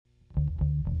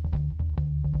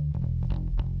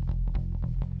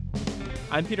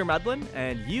I'm Peter Medlin,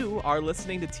 and you are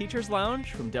listening to Teacher's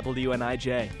Lounge from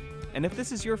WNIJ. And if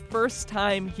this is your first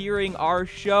time hearing our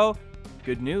show,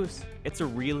 good news. It's a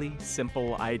really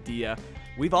simple idea.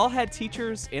 We've all had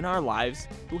teachers in our lives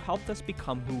who helped us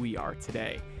become who we are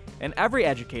today. And every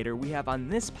educator we have on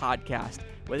this podcast,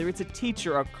 whether it's a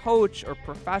teacher, a coach, or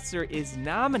professor, is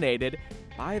nominated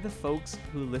by the folks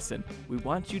who listen. We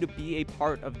want you to be a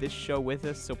part of this show with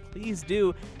us, so please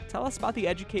do tell us about the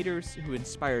educators who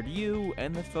inspired you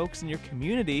and the folks in your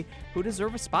community who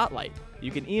deserve a spotlight.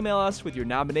 You can email us with your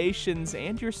nominations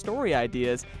and your story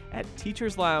ideas at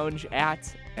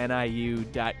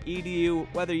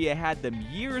teacherslounge@niu.edu, whether you had them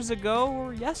years ago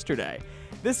or yesterday.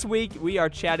 This week, we are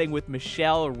chatting with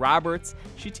Michelle Roberts.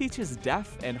 She teaches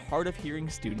deaf and hard of hearing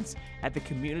students at the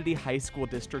Community High School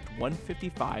District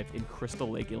 155 in Crystal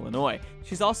Lake, Illinois.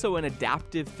 She's also an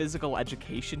adaptive physical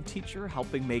education teacher,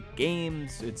 helping make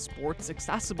games and sports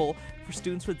accessible for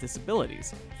students with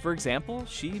disabilities. For example,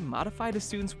 she modified a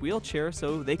student's wheelchair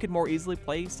so they could more easily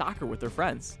play soccer with their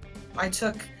friends. I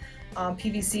took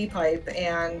PVC pipe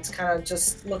and kind of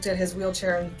just looked at his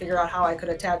wheelchair and figured out how I could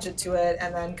attach it to it,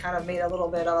 and then kind of made a little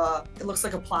bit of it looks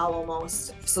like a plow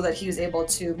almost, so that he was able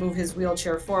to move his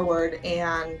wheelchair forward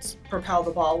and propel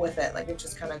the ball with it. Like, it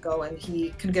just kind of go, and he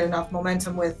can get enough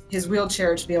momentum with his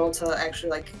wheelchair to be able to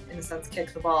actually, like, in a sense,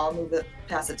 kick the ball, move it,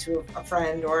 pass it to a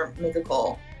friend, or make a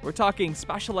goal. We're talking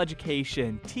special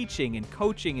education, teaching and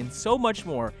coaching, and so much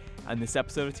more on this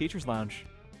episode of Teacher's Lounge.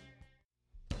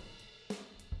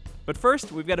 But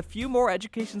first, we've got a few more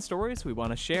education stories we want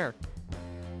to share.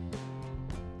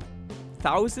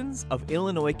 Thousands of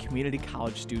Illinois community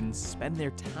college students spend their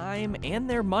time and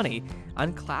their money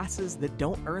on classes that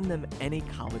don't earn them any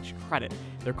college credit.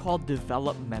 They're called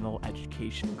developmental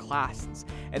education classes.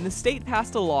 And the state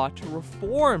passed a law to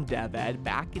reform DevEd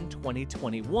back in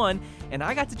 2021, and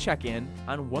I got to check in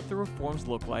on what the reforms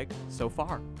look like so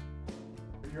far.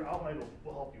 Your outline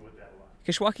will help you with that.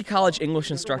 Kishwaukee College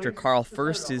English instructor Carl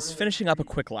First is finishing up a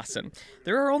quick lesson.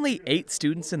 There are only 8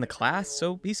 students in the class,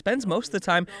 so he spends most of the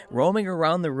time roaming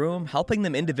around the room, helping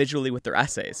them individually with their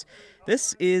essays.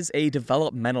 This is a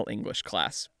developmental English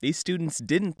class. These students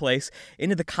didn't place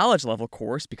into the college level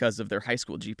course because of their high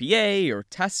school GPA or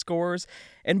test scores,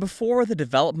 and before the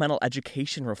Developmental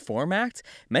Education Reform Act,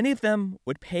 many of them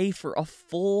would pay for a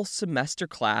full semester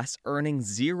class, earning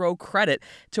 0 credit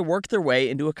to work their way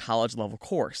into a college level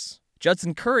course.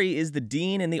 Judson Curry is the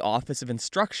dean in the Office of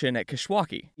Instruction at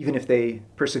Kishwaukee. Even if they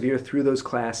persevere through those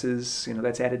classes,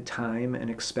 that's added time and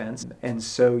expense, and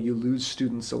so you lose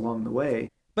students along the way.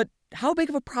 But how big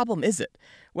of a problem is it?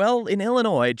 Well, in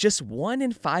Illinois, just 1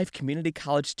 in 5 community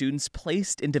college students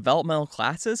placed in developmental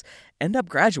classes end up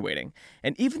graduating.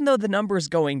 And even though the number is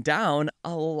going down,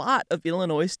 a lot of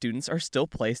Illinois students are still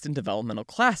placed in developmental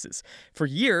classes. For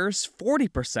years,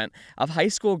 40% of high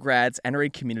school grads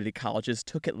entering community colleges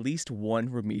took at least one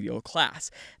remedial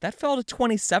class. That fell to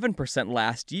 27%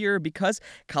 last year because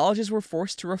colleges were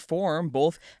forced to reform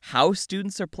both how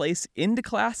students are placed into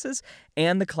classes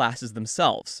and the classes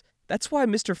themselves. That's why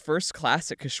Mr. First's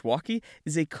class at Kishwaukee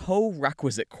is a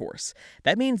co-requisite course.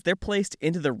 That means they're placed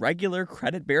into the regular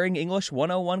credit-bearing English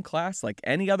 101 class like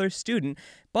any other student,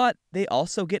 but they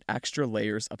also get extra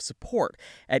layers of support.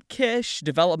 At Kish,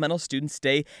 developmental students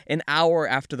stay an hour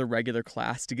after the regular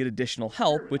class to get additional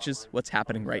help, which is what's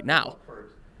happening right now.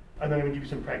 And then I'm going to give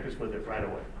you some practice with it right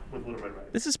away, with Little Red Riding.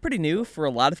 This is pretty new for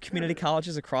a lot of community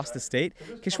colleges across the state.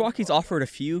 Kishwaukee's offered a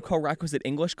few co-requisite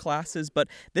English classes, but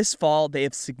this fall they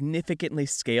have significantly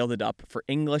scaled it up for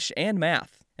English and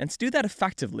math. And to do that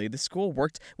effectively, the school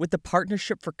worked with the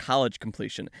Partnership for College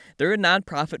Completion. They're a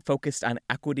nonprofit focused on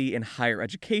equity in higher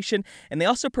education, and they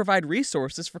also provide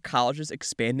resources for colleges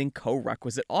expanding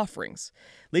co-requisite offerings.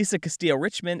 Lisa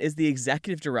Castillo-Richmond is the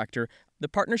executive director. The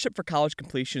Partnership for College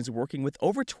Completion is working with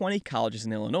over 20 colleges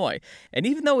in Illinois. And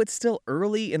even though it's still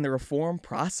early in the reform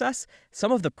process,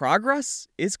 some of the progress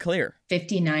is clear.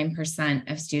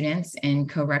 59% of students in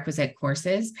co-requisite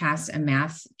courses passed a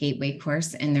math gateway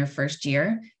course in their first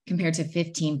year, compared to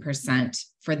 15%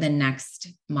 for the next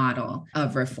model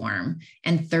of reform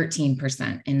and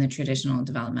 13% in the traditional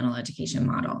developmental education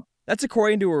model. That's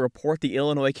according to a report the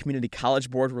Illinois Community College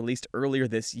Board released earlier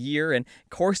this year, and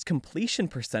course completion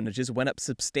percentages went up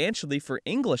substantially for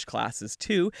English classes,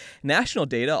 too. National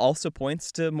data also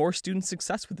points to more student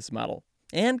success with this model.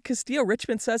 And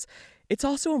Castillo-Richmond says it's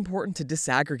also important to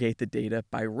disaggregate the data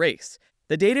by race.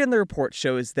 The data in the report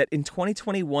shows that in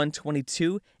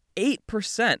 2021-22,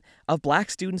 8% of black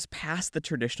students passed the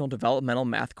traditional developmental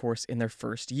math course in their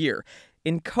first year.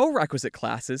 In co-requisite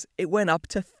classes, it went up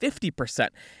to 50%.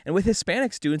 And with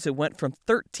Hispanic students, it went from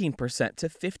 13% to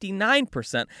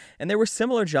 59%. And there were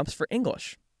similar jumps for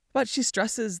English. But she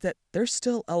stresses that there's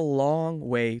still a long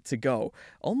way to go.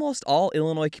 Almost all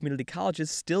Illinois community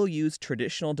colleges still use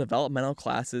traditional developmental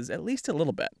classes at least a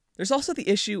little bit. There's also the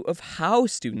issue of how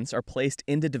students are placed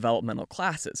into developmental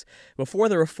classes. Before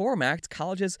the Reform Act,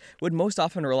 colleges would most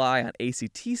often rely on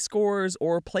ACT scores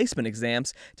or placement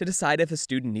exams to decide if a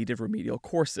student needed remedial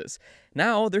courses.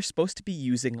 Now, they're supposed to be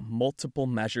using multiple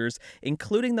measures,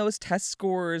 including those test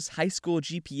scores, high school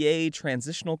GPA,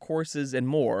 transitional courses, and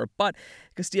more. But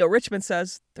Castillo-Richmond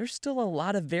says there's still a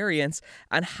lot of variance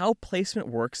on how placement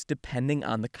works depending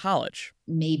on the college.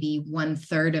 Maybe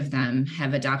 1/3 of them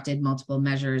have adopted multiple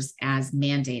measures as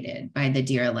mandated by the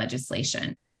DEER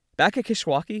legislation. Becca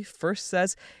Kishwaukee first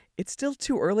says it's still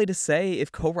too early to say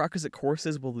if co-requisite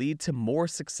courses will lead to more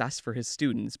success for his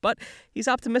students, but he's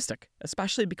optimistic,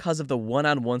 especially because of the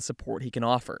one-on-one support he can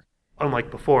offer.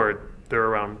 Unlike before, they're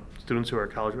around students who are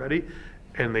college ready,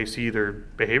 and they see their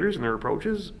behaviors and their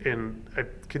approaches, and I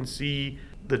can see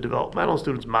the developmental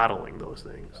students modeling those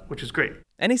things, which is great.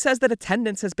 And he says that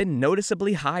attendance has been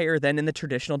noticeably higher than in the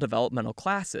traditional developmental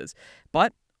classes,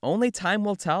 but only time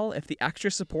will tell if the extra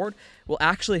support will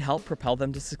actually help propel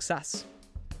them to success.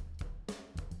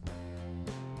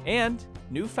 And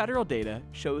new federal data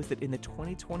shows that in the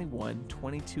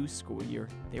 2021-22 school year,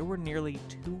 there were nearly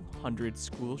 200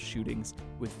 school shootings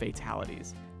with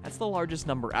fatalities. That's the largest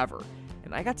number ever.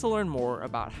 And I got to learn more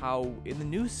about how, in the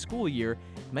new school year,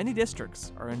 many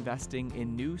districts are investing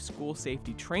in new school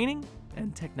safety training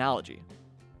and technology.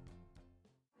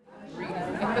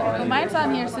 Mine's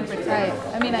on here super tight.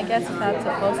 I mean, I guess it's not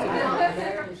supposed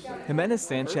to be. Jimenez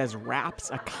Sanchez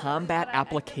wraps a combat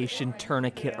application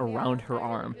tourniquet around her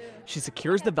arm. She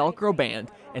secures the Velcro band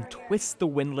and twists the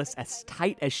windlass as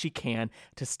tight as she can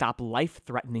to stop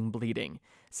life-threatening bleeding.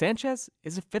 Sanchez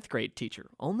is a 5th grade teacher,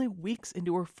 only weeks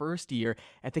into her first year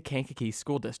at the Kankakee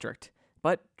School District.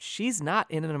 But she's not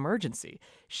in an emergency.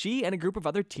 She and a group of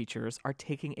other teachers are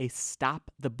taking a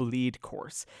Stop the Bleed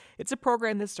course. It's a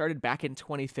program that started back in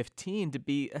 2015 to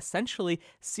be essentially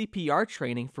CPR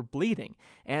training for bleeding.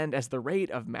 And as the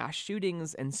rate of mass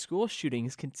shootings and school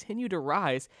shootings continue to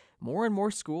rise, more and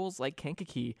more schools like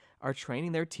Kankakee are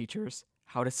training their teachers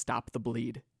how to stop the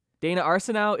bleed. Dana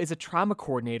Arsenault is a trauma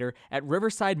coordinator at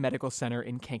Riverside Medical Center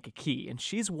in Kankakee, and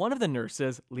she's one of the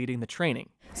nurses leading the training.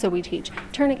 So we teach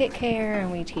tourniquet care,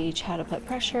 and we teach how to put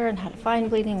pressure and how to find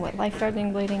bleeding, what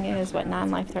life-threatening bleeding is, what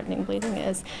non-life-threatening bleeding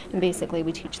is, and basically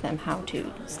we teach them how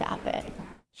to stop it.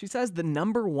 She says the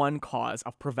number one cause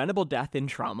of preventable death in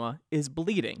trauma is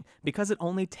bleeding because it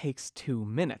only takes 2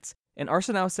 minutes. And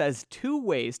Arsenault says 2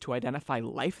 ways to identify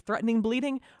life-threatening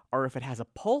bleeding are if it has a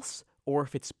pulse or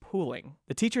if it's pooling.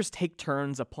 The teachers take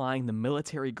turns applying the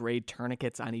military-grade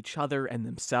tourniquets on each other and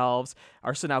themselves.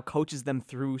 Arsenault coaches them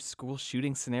through school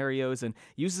shooting scenarios and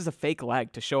uses a fake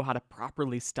leg to show how to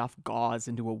properly stuff gauze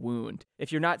into a wound.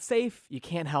 If you're not safe, you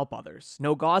can't help others.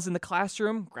 No gauze in the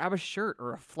classroom? Grab a shirt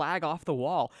or a flag off the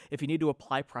wall if you need to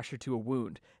apply pressure to a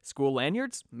wound. School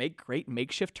lanyards make great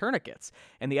makeshift tourniquets.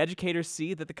 And the educators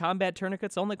see that the combat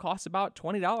tourniquets only cost about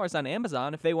 $20 on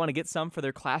Amazon if they want to get some for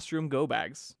their classroom go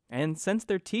bags. And since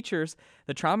they're teachers,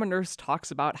 the trauma nurse talks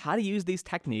about how to use these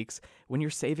techniques when you're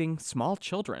saving small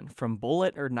children from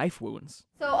bullet or knife wounds.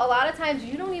 So a lot of times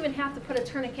you don't even have to put a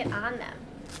tourniquet on them.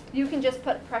 You can just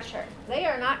put pressure. They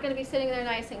are not going to be sitting there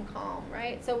nice and calm,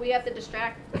 right? So we have to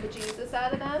distract the bejesus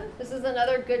out of them. This is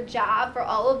another good job for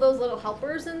all of those little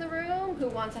helpers in the room who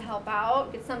want to help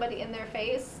out, get somebody in their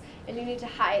face, and you need to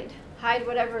hide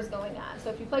whatever is going on. So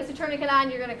if you place a tourniquet on,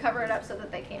 you're going to cover it up so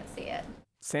that they can't see it.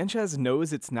 Sanchez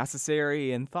knows it's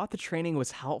necessary and thought the training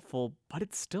was helpful, but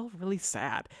it's still really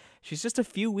sad. She's just a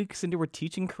few weeks into her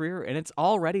teaching career, and it's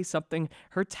already something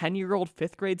her 10-year-old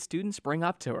 5th grade students bring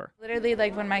up to her. Literally,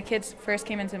 like when my kids first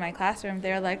came into my classroom,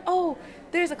 they were like, oh,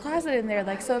 there's a closet in there.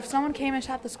 Like, so if someone came and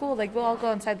shot the school, like, we'll all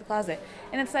go inside the closet.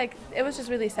 And it's like, it was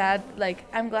just really sad. Like,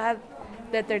 I'm glad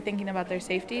that they're thinking about their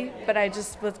safety, but I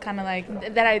just was kind of like,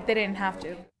 they didn't have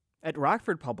to. At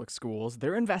Rockford Public Schools,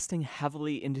 they're investing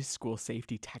heavily into school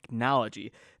safety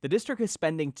technology. The district is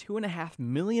spending $2.5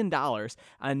 million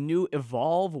on new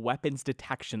Evolve weapons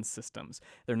detection systems.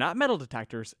 They're not metal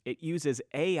detectors. It uses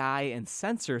AI and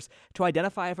sensors to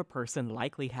identify if a person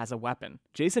likely has a weapon.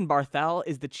 Jason Barthel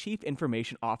is the Chief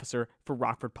Information Officer for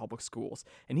Rockford Public Schools,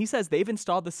 and he says they've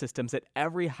installed the systems at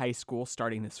every high school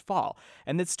starting this fall,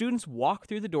 and that students walk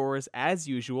through the doors as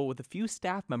usual with a few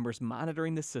staff members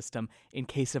monitoring the system in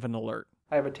case of an alert.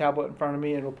 I have a tablet in front of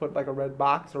me and it'll put like a red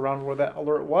box around where that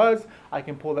alert was. I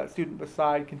can pull that student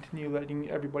aside, continue letting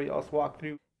everybody else walk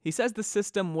through. He says the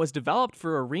system was developed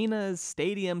for arenas,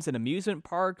 stadiums, and amusement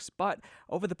parks, but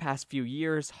over the past few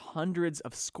years, hundreds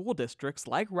of school districts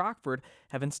like Rockford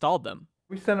have installed them.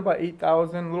 We send about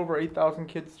 8,000, a little over 8,000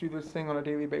 kids through this thing on a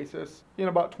daily basis in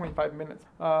about 25 minutes.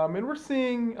 And we're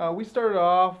seeing, we started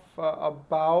off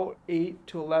about 8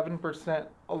 to 11%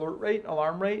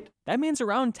 alarm rate. That means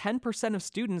around 10% of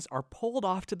students are pulled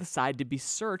off to the side to be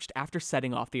searched after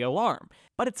setting off the alarm.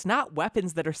 But it's not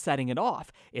weapons that are setting it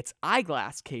off. It's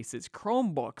eyeglass cases,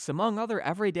 Chromebooks, among other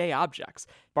everyday objects.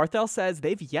 Barthel says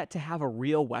they've yet to have a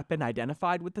real weapon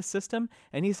identified with the system,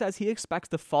 and he says he expects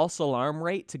the false alarm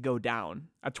rate to go down.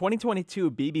 A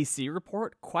 2022 BBC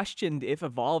report questioned if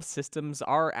Evolve systems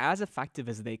are as effective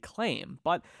as they claim,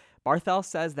 but Barthel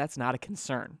says that's not a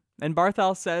concern. And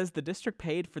Barthel says the district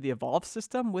paid for the Evolve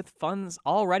system with funds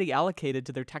already allocated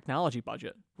to their technology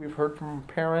budget. We've heard from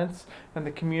parents and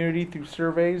the community through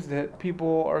surveys that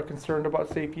people are concerned about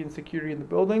safety and security in the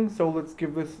building. So let's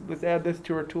add this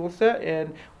to our tool set,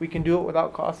 and we can do it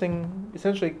without costing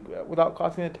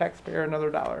the taxpayer another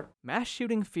dollar. Mass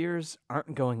shooting fears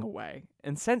aren't going away.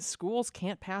 And since schools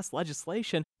can't pass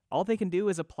legislation, all they can do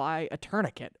is apply a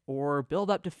tourniquet or build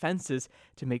up defenses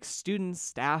to make students,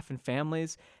 staff, and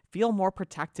families feel more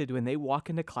protected when they walk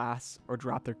into class or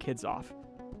drop their kids off.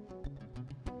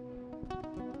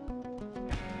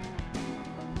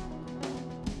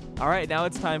 All right, now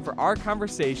it's time for our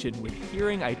conversation with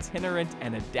hearing itinerant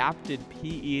and adapted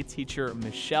PE teacher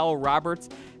Michelle Roberts.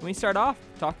 And we start off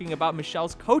talking about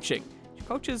Michelle's coaching. She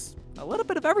coaches a little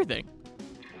bit of everything.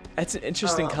 That's an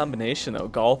interesting combination, though.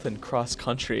 Golf and cross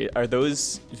country. Are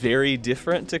those very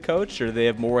different to coach, or do they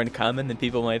have more in common than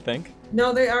people might think?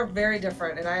 No, they are very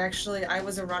different. And I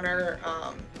was a runner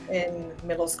in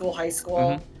middle school, high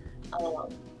school.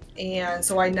 And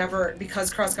so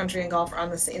because cross country and golf are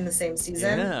in the same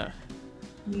season,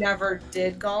 never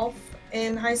did golf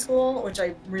in high school, which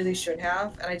I really should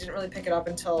have. And I didn't really pick it up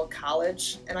until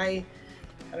college. And I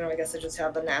don't know, I guess I just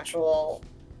have a natural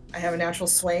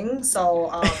swing. So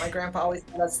my grandpa always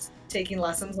had us taking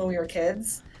lessons when we were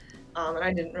kids. And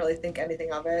I didn't really think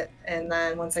anything of it. And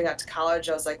then once I got to college,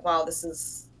 I was like, wow, this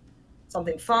is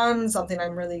something fun, something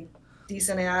I'm really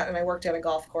decent at. And I worked at a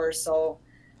golf course, so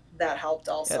that helped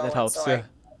also. Yeah, that helps, so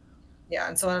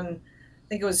and so I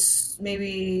think it was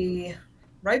maybe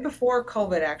right before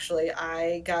COVID, actually,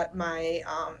 I got my,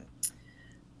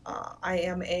 I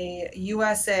am a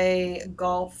USA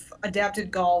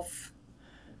adapted golf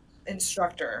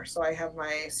instructor. So I have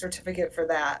my certificate for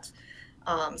that.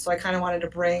 So I kind of wanted to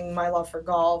bring my love for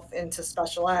golf into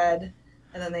special ed.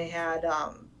 And then they had,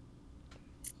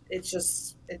 it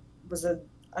was a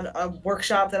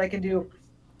workshop that I can do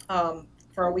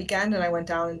for a weekend. And I went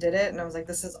down and did it. And I was like,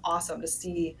 this is awesome to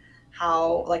see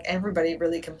how like everybody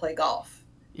really can play golf.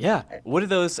 Yeah. What do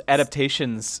those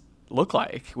adaptations look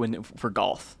like for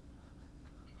golf?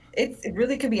 It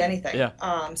really could be anything.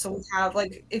 Yeah. So we have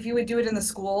like, if you would do it in the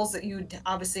schools, that you'd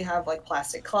obviously have like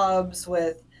plastic clubs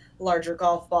with larger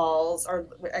golf balls, or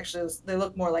actually they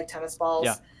look more like tennis balls.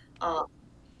 Yeah.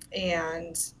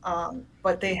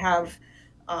 But they have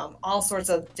all sorts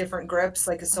of different grips.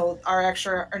 Like, so our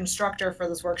instructor for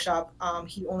this workshop,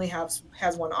 he only has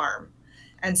one arm.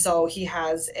 And so he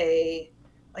has a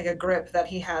grip that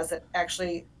he has that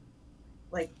actually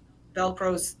like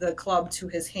Velcros the club to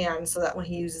his hand, so that when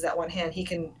he uses that one hand, he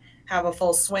can have a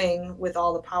full swing with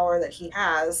all the power that he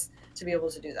has to be able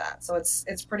to do that. So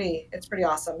it's pretty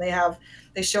awesome.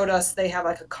 They showed us, they have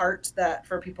like a cart that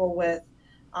for people with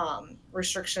lower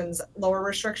restrictions,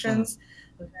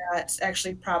 that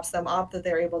actually props them up, that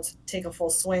they're able to take a full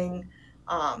swing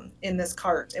in this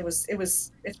cart.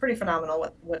 It's pretty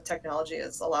phenomenal what technology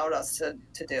has allowed us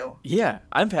to do. Yeah,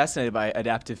 I'm fascinated by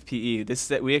adaptive PE.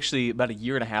 We actually about a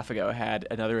year and a half ago had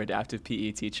another adaptive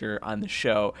PE teacher on the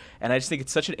show, and I just think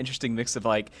it's such an interesting mix of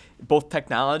like both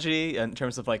technology in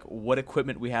terms of like what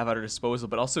equipment we have at our disposal,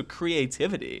 but also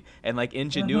creativity and like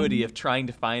ingenuity of trying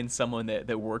to find someone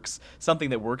that works,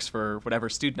 something that works for whatever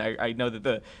student. I know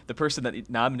that the person that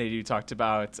nominated you talked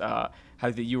about how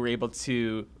that you were able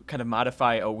to kind of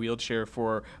modify a wheelchair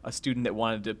for a student that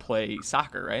wanted to play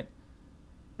soccer, right?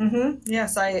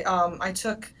 Yes, I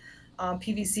took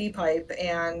PVC pipe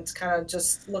and kind of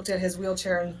just looked at his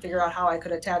wheelchair and figured out how I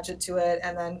could attach it to it,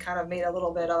 and then kind of made a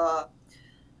little bit of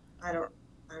I don't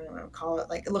know what to call it,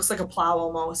 like it looks like a plow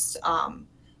almost,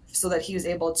 so that he was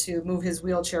able to move his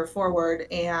wheelchair forward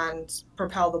and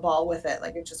propel the ball with it.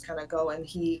 Like it just kind of go, and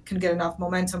he can get enough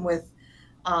momentum with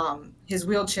his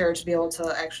wheelchair to be able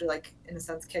to actually, like, in a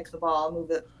sense, kick the ball,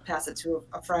 move it, pass it to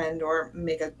a friend, or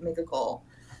make a goal.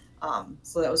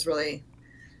 So that was really,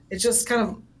 it's just kind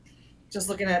of just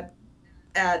looking at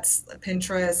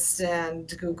Pinterest and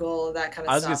Google, that kind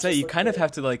of I was gonna stuff. say Just you looking kind of at,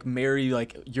 have to like marry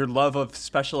like your love of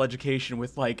special education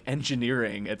with like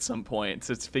engineering at some point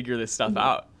to figure this stuff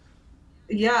out.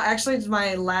 yeah, actually,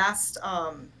 my last,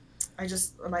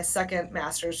 my second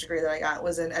master's degree that I got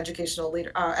was in educational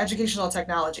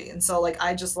technology. And so, like,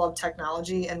 I just love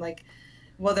technology, and, like,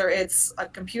 whether it's a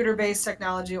computer based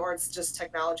technology or it's just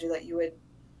technology that you would,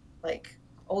 like,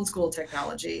 old school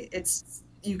technology, it's,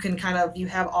 you can kind of, you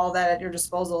have all that at your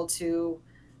disposal to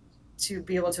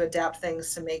be able to adapt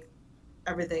things to make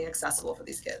everything accessible for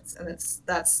these kids. And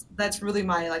that's really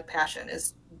my, like, passion,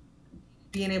 is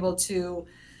being able to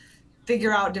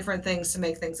figure out different things to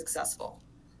make things accessible.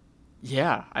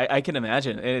 Yeah, I can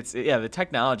imagine, and it's yeah, the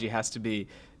technology has to be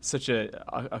such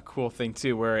a cool thing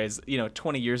too. Whereas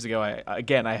 20 years ago,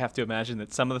 I have to imagine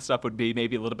that some of the stuff would be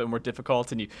maybe a little bit more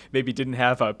difficult, and you maybe didn't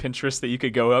have a Pinterest that you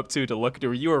could go up to look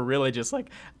to. You were really just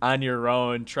like on your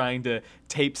own trying to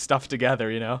tape stuff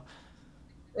together.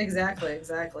 Exactly,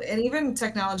 exactly. And even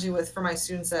technology with, for my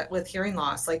students that with hearing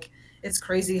loss, like, it's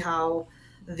crazy how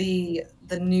the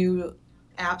new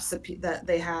apps that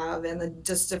they have, and the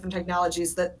just different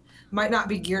technologies that might not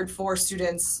be geared for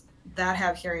students that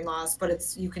have hearing loss, but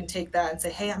it's, you can take that and say,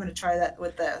 "Hey, I'm going to try that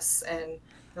with this." And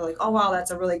they're like, "Oh wow, that's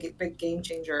a really big game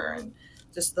changer." And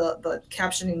just the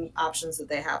captioning options that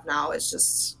they have now is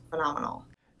just phenomenal.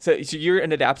 So you're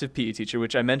an adaptive PE teacher,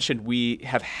 which I mentioned we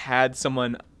have had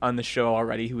someone on the show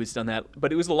already who has done that,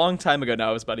 but it was a long time ago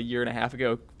now. It was about a year and a half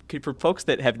ago. For folks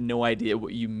that have no idea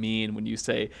what you mean when you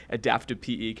say adaptive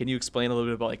PE, can you explain a little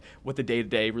bit about like what the day to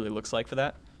day really looks like for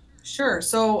that? Sure.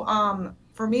 So,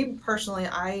 for me personally,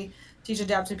 I teach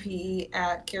adaptive PE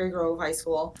at Cary Grove High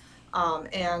School.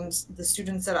 And the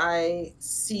students that I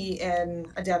see in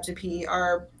adaptive PE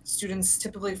are students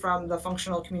typically from the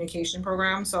functional communication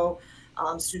program. So,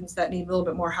 students that need a little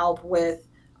bit more help with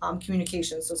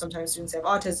communication. So, sometimes students have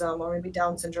autism, or maybe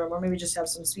Down syndrome, or maybe just have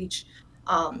some speech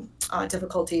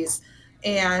difficulties.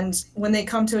 And when they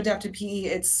come to adaptive PE,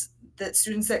 it's that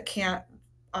students that can't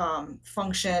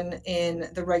function in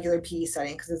the regular PE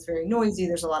setting because it's very noisy.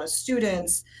 There's a lot of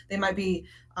students. They might be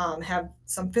have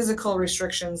some physical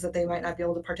restrictions that they might not be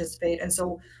able to participate. And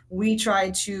so we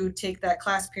try to take that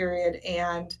class period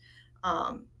and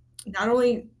not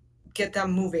only get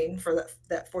them moving for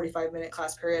that 45-minute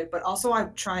class period, but also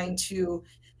I'm trying to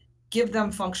give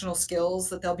them functional skills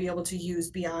that they'll be able to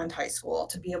use beyond high school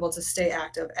to be able to stay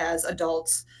active as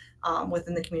adults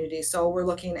within the community. So we're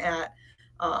looking at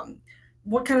um,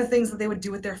 what kind of things that they would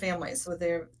do with their families. So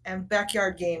they have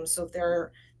backyard games. So if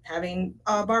they're having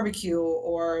a barbecue,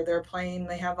 or they're playing,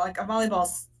 they have like a volleyball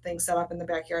thing set up in the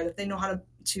backyard. If they know how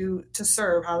to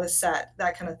serve, how to set,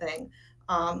 that kind of thing.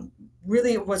 Um,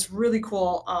 Really, what's really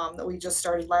cool that we just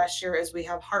started last year is we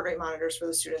have heart rate monitors for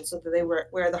the students, so that they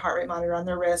wear the heart rate monitor on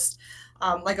their wrist,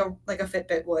 like a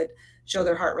Fitbit would show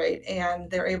their heart rate, and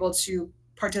they're able to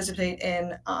participate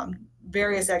in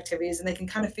various activities, and they can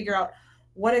kind of figure out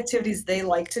what activities they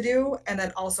like to do, and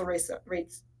then also raise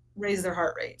their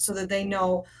heart rate, so that they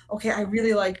know, okay, I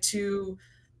really like to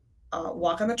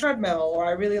walk on the treadmill, or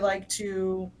I really like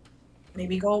to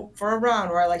maybe go for a run,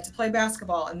 or I like to play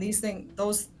basketball, and these things,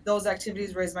 those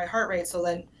activities raise my heart rate. So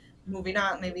then moving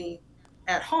on, maybe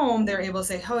at home they're able to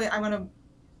say, "Hey, I want to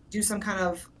do some kind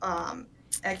of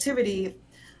activity,"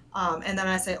 and then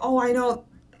I say, "Oh, I know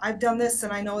I've done this,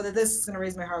 and I know that this is going to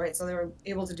raise my heart rate." So they were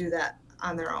able to do that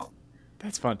on their own.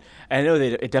 That's fun. And I know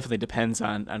that it definitely depends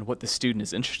on what the student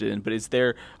is interested in, but is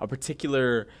there a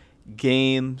particular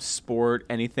game, sport,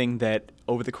 anything that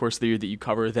over the course of the year that you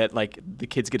cover that like the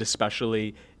kids get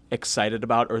especially excited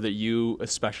about, or that you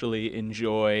especially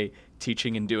enjoy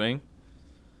teaching and doing?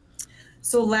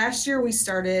 So last year we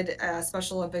started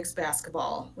Special Olympics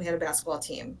basketball. We had a basketball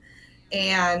team,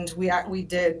 and we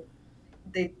did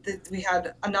we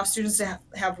had enough students to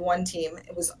have one team.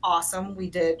 It was awesome. We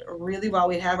did really well.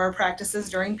 We'd have our practices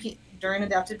during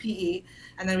adapted PE,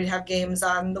 and then we'd have games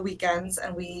on the weekends.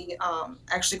 And we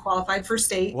actually qualified for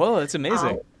state Whoa, that's uh,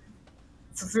 amazing.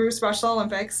 through Special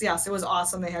Olympics. Yes, it was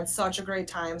awesome. They had such a great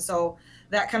time. So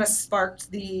that kind of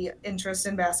sparked the interest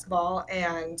in basketball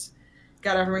and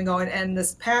got everyone going. And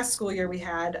this past school year, we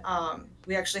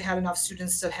actually had enough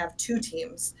students to have two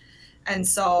teams, and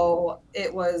so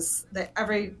it was that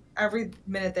every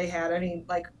minute they had any,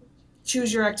 like,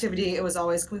 choose your activity, it was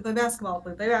always, can we play basketball,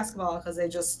 can we play basketball, because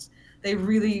they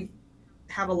really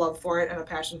have a love for it and a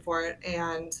passion for it.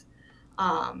 And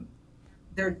um,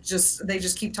 they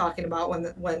just keep talking about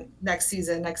when next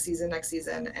season, next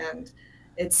season, and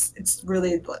it's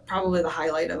really probably the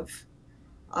highlight of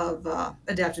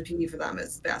adaptive PE for them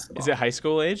is Is it basketball. high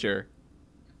school age or?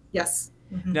 Yes.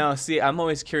 Hmm. Now, see, I'm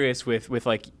always curious with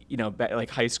like like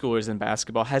high schoolers in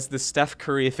basketball. Has the Steph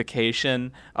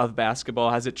Curryification of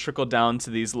basketball has it trickled down to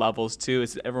these levels too?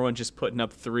 Is everyone just putting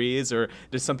up threes, or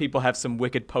does some people have some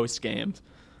wicked post games?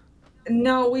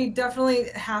 No, we definitely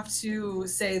have to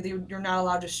say that you're not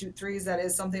allowed to shoot threes. That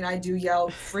is something I do yell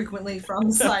frequently from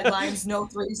the sidelines. No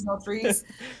threes, no threes,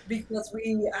 because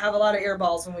we have a lot of air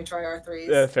balls when we try our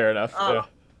Yeah, threes. fair enough. Um, Yeah.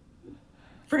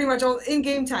 Pretty much all in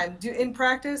game time. In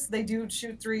practice, they do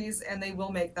shoot threes and they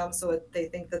will make them, so they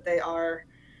think that they are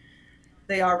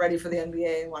ready for the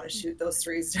NBA and want to shoot those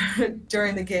threes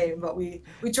during the game. But we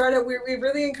try to we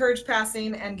really encourage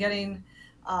passing and getting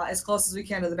as close as we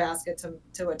can to the basket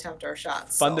to attempt our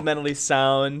shots. So Fundamentally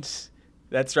sound.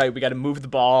 That's right. We got to move the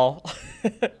ball.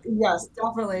 yes,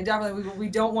 definitely, definitely. We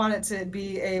don't want it to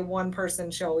be a one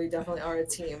person show. We definitely are a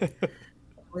team.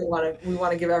 We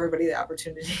want to give everybody the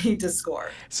opportunity to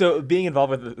score. So being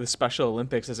involved with the Special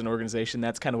Olympics as an organization,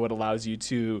 that's kind of what allows you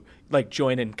to like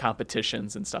join in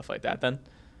competitions and stuff like that. Then.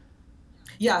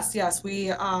 Yes, yes.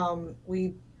 We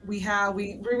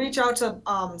reach out to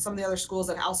some of the other schools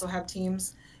that also have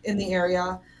teams in the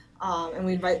area, and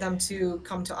we invite them to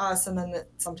come to us, and then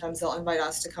sometimes they'll invite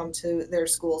us to come to their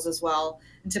schools as well.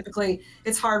 And typically,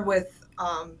 it's hard with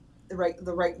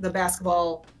the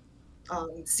basketball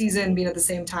season being at the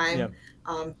same Yeah.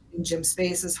 time. Gym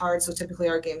space is hard, so typically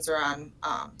our games are on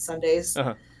Sundays.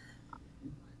 Uh-huh.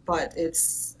 But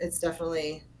it's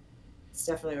definitely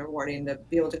rewarding to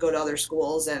be able to go to other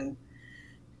schools and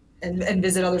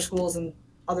visit other schools and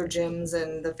other gyms,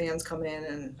 and the fans come in,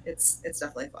 and it's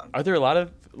definitely fun. Are there a lot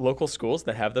of local schools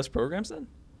that have those programs then?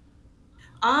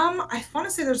 I want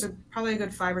to say there's probably a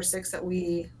good 5 or 6 that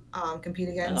we compete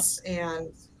Oh. against,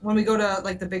 and when we go to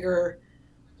like the bigger,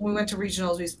 when we went to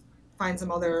regionals, we find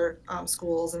some other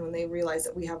schools, and when they realize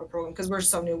that we have a program, because we're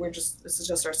so new, this is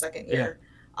just our second Yeah. year.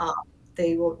 Um,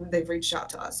 they've reached out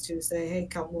to us to say, hey,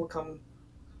 we'll come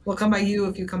by you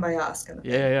if you come by us, kind of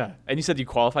Yeah, yeah, thing. yeah. And you said you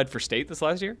qualified for state this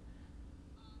last year?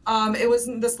 It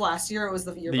wasn't this last year. It was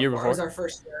the year The year before. It was before? our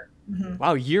first year. Hmm.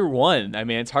 Wow, year one. I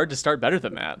mean, it's hard to start better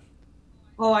than that.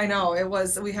 Oh, I know. It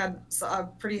was. We had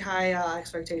pretty high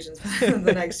expectations for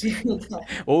the next year.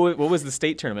 What was the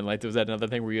state tournament like? Was that another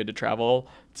thing where you had to travel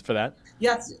for that?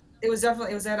 Yes, it was at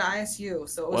ISU,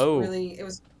 so Whoa. it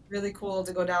was really cool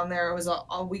to go down there. It was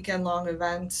a weekend long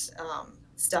event.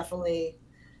 It's definitely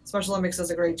Special Olympics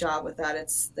does a great job with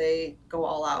that. They go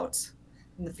all out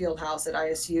in the field house at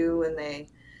ISU, and they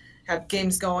have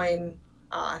games going.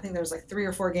 I think there's like 3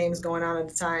 or 4 games going on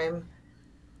at a time.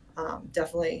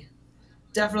 Definitely,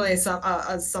 definitely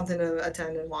something to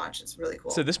attend and watch. It's really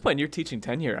So at cool. this point, you're teaching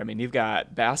tenure. I mean, you've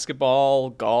got basketball,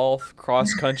 golf,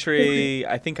 cross country.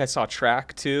 I think I saw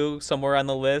track too somewhere on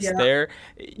the list Yeah, there.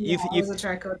 yeah. You've I was you've a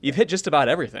track coach. you've hit just about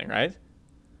everything, right?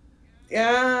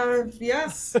 Yeah,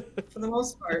 yes, for the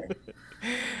most part.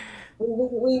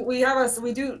 We have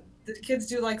we do the kids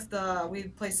do like we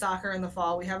play soccer in the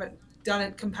fall. We haven't done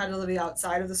it competitively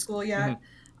outside of the school Mhm. yet,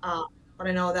 um, but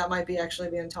I know that might be actually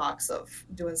be in talks of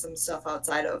doing some stuff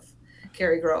outside of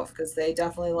Cary Grove, because they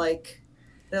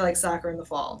like soccer in the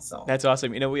fall. So That's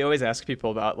awesome. We always ask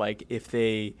people about like if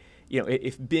they,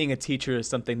 if being a teacher is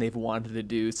something they've wanted to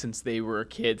do since they were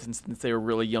kids and since they were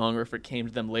really young, or if it came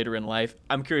to them later in life.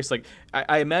 I'm curious. Like,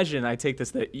 I imagine I take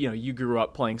this that you grew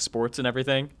up playing sports and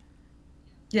everything.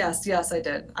 yes, yes, I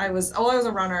did. I was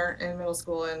a runner in middle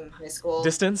school and high school.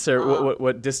 Distance or what? Um,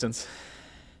 What distance?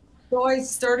 so I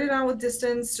started out with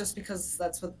distance just because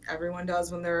that's what everyone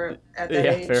does when they're at that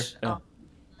Yeah, fair. age. Yeah.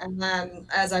 And then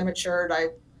as I matured, I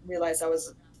realized I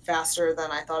was faster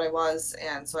than I thought I was,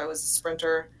 and so I was a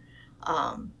sprinter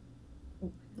um,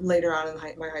 later on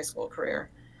in my high school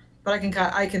career. But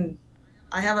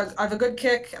I have a good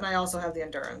kick, and I also have the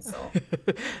endurance. So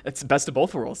It's the best of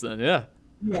both worlds, then. Yeah.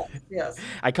 yes, yes,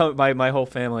 My whole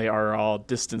family are all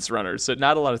distance runners, so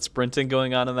not a lot of sprinting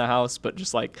going on in the house, but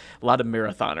just like a lot of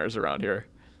marathoners around here.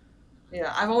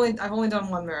 yeah. I've only done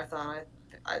one marathon.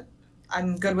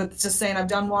 I'm good with just saying I've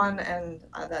done one, and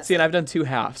that's See, and it. I've done two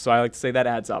halves, so I like to say that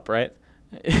adds up, right?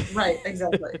 Right,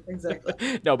 exactly, exactly.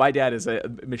 No, my dad is a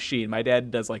machine. My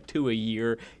dad does like two a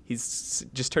year. He's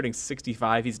just turning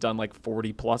 65. He's done like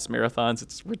 40 plus marathons.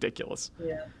 It's ridiculous.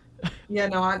 Yeah. Yeah,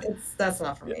 no, that's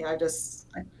not for Yeah, me.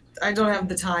 I don't have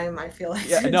the time, I feel like,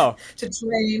 yeah, no, to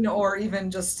train or even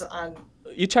just on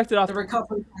you checked it the off.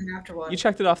 recovery time after You one.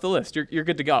 checked it off the list. You're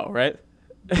good to go, right?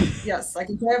 Yes, I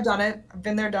can say I've done it. I've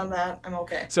been there, done that. I'm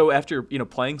okay. So after,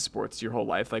 playing sports your whole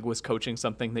life, like was coaching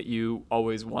something that you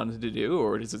always wanted to do,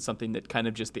 or is it something that kind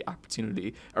of just the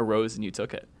opportunity arose and you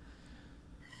took it?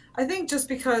 I think just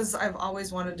because I've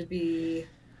always wanted to be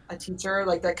a teacher,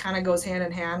 like that kind of goes hand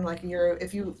in hand. Like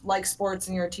if you like sports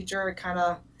and you're a teacher, it kind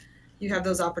of, you have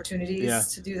those Yeah. opportunities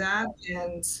to do that.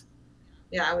 And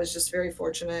yeah, I was just very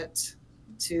fortunate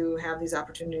to have these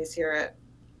opportunities here at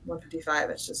 155.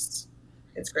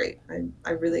 It's great.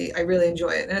 I really enjoy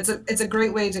it. And it's a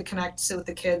great way to connect with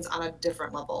the kids on a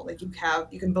different level. Like you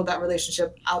can build that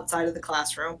relationship outside of the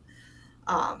classroom.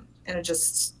 And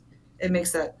it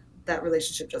makes that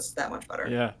relationship just that much better.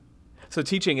 Yeah. So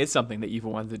teaching is something that you've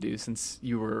wanted to do since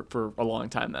you were for a long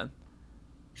time then.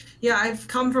 Yeah, I've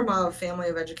come from a family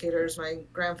of educators. My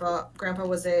grandpa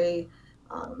was a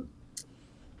um,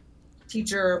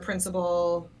 teacher,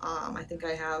 principal. I think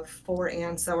I have four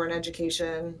aunts that were in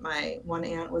education. My one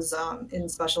aunt was in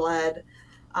special ed.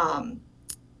 Um,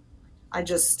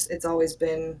 it's always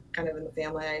been kind of in the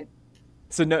family.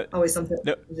 So Always something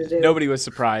no to do. nobody was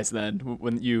surprised then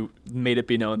when you made it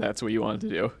be known that's what you wanted to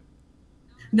do.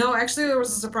 No, actually, there was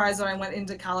a surprise when I went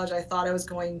into college. I thought I was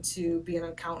going to be an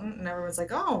accountant, and everyone's like,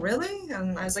 "Oh, really?"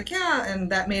 And I was like, "Yeah."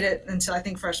 And that made it until I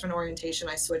think freshman orientation.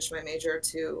 I switched my major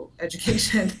to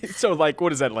education. So like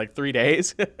what is that, like 3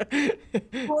 days?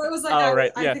 Well, it was like Oh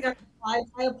right, I yeah. think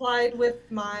I applied with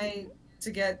my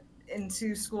to get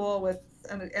into school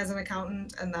as an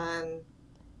accountant, and then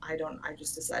I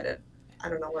just decided I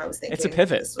don't know what I was It's a thinking.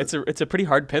 pivot. This was It's a pretty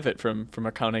hard pivot from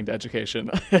accounting to education.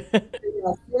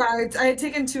 yeah. I had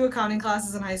taken two accounting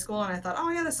classes in high school, and I thought, oh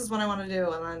yeah, this is what I want to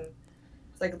do. And then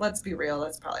it's like, let's be real,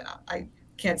 that's probably not. I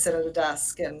can't sit at a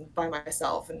desk and by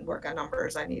myself and work on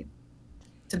numbers. I need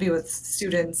to be with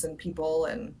students and people,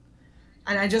 and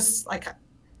I just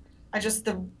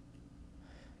the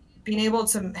being able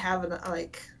to have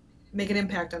like make an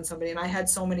impact on somebody. And I had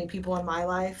so many people in my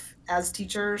life as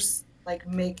teachers like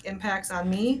make impacts on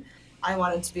me. I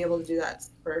wanted to be able to do that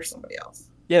for somebody else.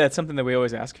 Yeah, that's something that we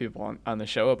always ask people on the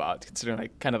show about, considering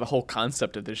like kind of the whole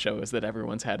concept of the show is that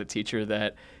everyone's had a teacher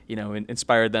that,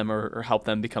 inspired them or helped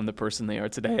them become the person they are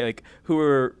today. Like, who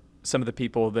are some of the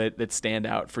people that stand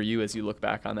out for you as you look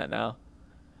back on that now?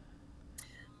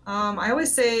 I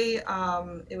always say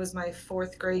it was my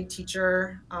fourth grade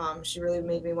teacher. She really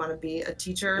made me want to be a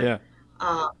teacher. Yeah.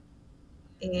 Um,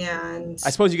 and I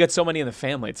suppose you get so many in the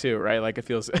family too, right? Like it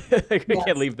feels like we can't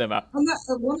yes, leave them out.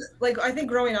 like I think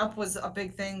growing up was a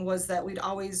big thing was that we'd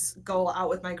always go out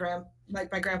with my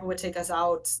grandpa would take us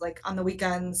out like on the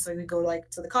weekends. So we'd go like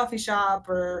to the coffee shop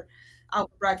or out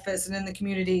for breakfast and in the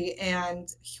community. And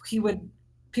he would,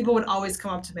 people would always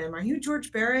come up to him, are you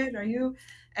George Barrett? Are you?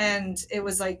 And it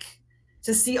was like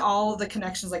to see all the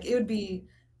connections, like it would be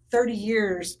 30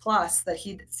 years plus that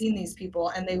he'd seen these people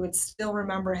and they would still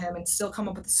remember him and still come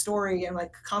up with a story and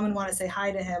like come and want to say hi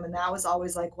to him. And that was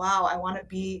always like, wow, I want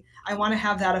to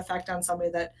have that effect on somebody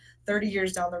that 30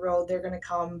 years down the road, they're going to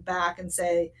come back and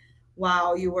say,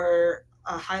 wow, you were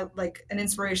like an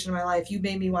inspiration in my life. You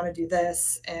made me want to do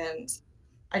this. And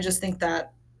I just think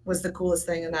that was the coolest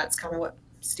thing. And that's kind of what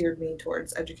steered me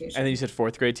towards And then you education. said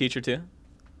fourth grade teacher too.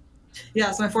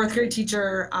 Yeah, so my fourth grade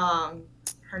teacher,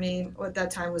 her name at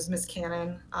that time was Miss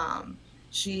Cannon. I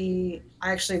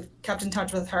actually kept in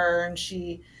touch with her, and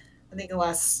I think the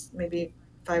last maybe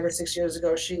 5 or 6 years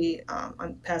ago, she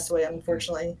passed away,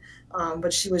 unfortunately.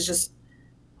 But she was just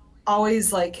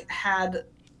always like had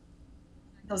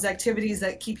those activities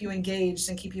that keep you engaged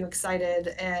and keep you excited,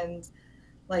 and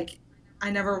like I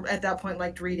never at that point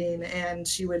liked reading, and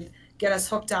she would get us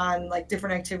hooked on like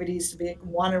different activities to be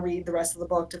want to read the rest of the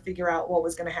book to figure out what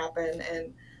was going to happen.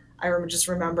 And just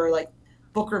remember like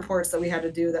book reports that we had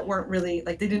to do that weren't really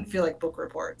like they didn't feel like book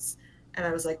reports. And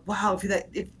I was like, wow,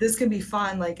 if this can be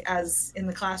fun like as in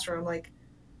the classroom, like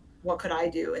what could I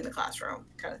do in the classroom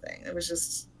kind of thing. It was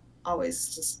just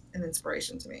always just an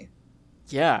inspiration to me.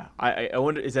 Yeah, I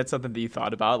wonder, is that something that you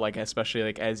thought about, like especially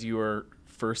like as you were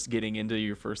first getting into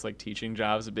your first like teaching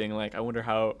jobs, of being like, I wonder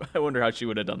how I wonder how she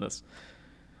would have done this.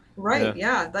 Right,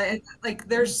 Yeah. yeah, like,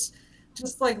 there's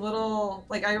just, like, little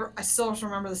like, I still just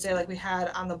remember this day, like, we had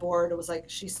on the board, it was, like,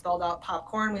 she spelled out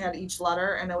popcorn, we had each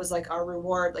letter, and it was, like, our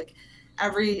reward, like,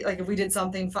 if we did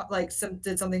something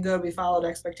did something good, we followed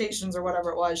expectations or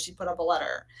whatever it was, she put up a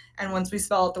letter, and once we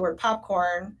spelled out the word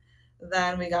popcorn,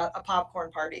 then we got a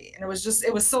popcorn party, and it was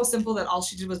so simple that all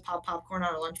she did was pop popcorn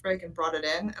on her lunch break and brought it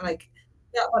in, and, like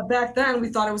yeah, but back then, we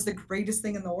thought it was the greatest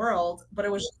thing in the world, but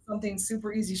it was just something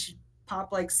super easy. She'd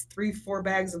pop like 3, 4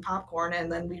 bags of popcorn, and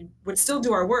then we would still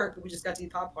do our work, but we just got to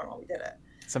eat popcorn while we did it.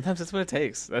 Sometimes that's what it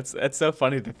takes. That's so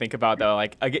funny to think about though.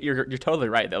 Like I get you're totally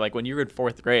right that like when you're in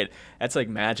fourth grade, that's like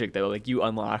magic though. Like you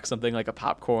unlock something like a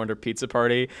popcorn or pizza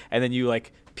party, and then you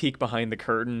like peek behind the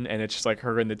curtain, and it's just like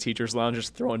her in the teachers' lounge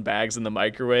just throwing bags in the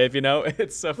microwave. You know,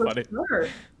 it's so For funny. sure.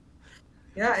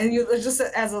 Yeah, and you it's just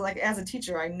as a like as a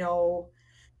teacher, I know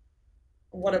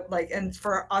what it like, and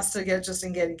for us to get just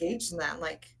and get engaged in that,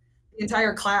 like the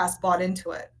entire class bought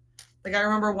into it. Like I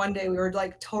remember one day we were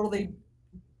like totally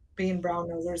being brown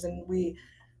nosers, and we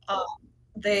um,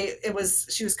 they it was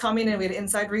she was coming and we had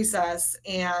inside recess,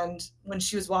 and when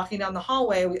she was walking down the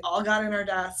hallway we all got in our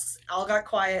desks, all got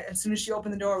quiet. As soon as she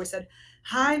opened the door we said,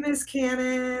 "Hi, Miss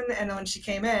Cannon." And then when she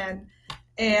came in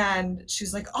and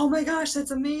she's like, "Oh my gosh,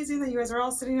 that's amazing that you guys are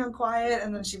all sitting down quiet."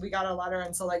 And then we got a letter,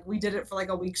 and so like we did it for like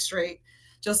a week straight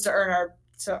just to earn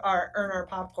our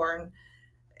popcorn.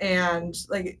 And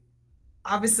like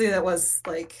obviously that was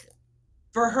like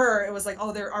for her, it was like,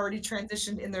 oh, they're already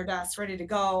transitioned in their desks, ready to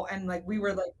go. And like we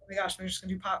were like, oh my gosh, we're just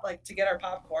gonna do pop like to get our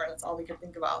popcorn. That's all we could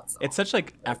think about. So It's such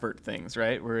like effort things,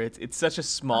 right? Where it's such a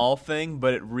small thing,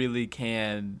 but it really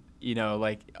can,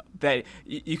 like that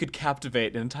you could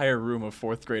captivate an entire room of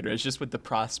fourth graders just with the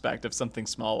prospect of something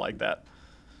small like that.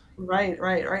 right.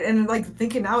 And like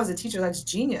thinking now as a teacher, that's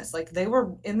genius. Like they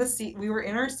were in the seat, we were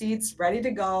in our seats, ready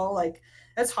to go. Like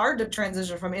it's hard to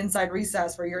transition from inside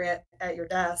recess where you're at your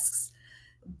desks,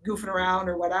 goofing around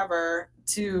or whatever,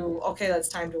 to okay, that's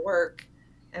time to work.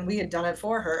 And we had done it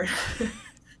for her.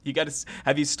 You got to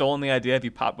have you stolen the idea? Have you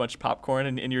popped much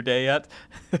popcorn in your day yet?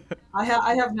 I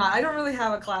have not. I don't really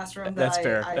have a classroom that That's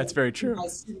fair. I That's very do true. my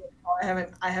students.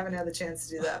 I haven't had the chance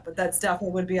to do that, but that's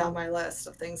definitely would be on my list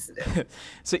of things to do.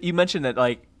 So you mentioned that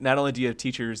like not only do you have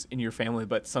teachers in your family,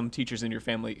 but some teachers in your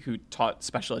family who taught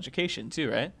special education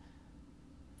too, right?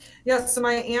 Yeah, so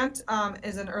my aunt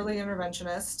is an early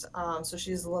interventionist, so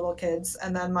she's little kids,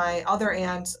 and then my other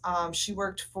aunt, she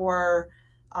worked for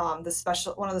the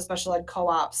special one of the special ed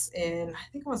co-ops in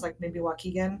I think it was like maybe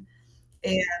Waukegan,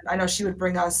 and I know she would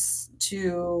bring us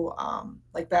to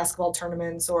like basketball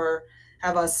tournaments or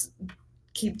have us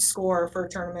keep score for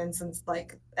tournaments and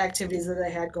like activities that they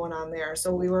had going on there.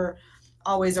 So we were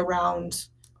always around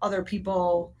other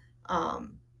people.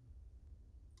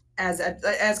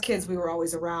 As kids, we were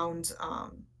always around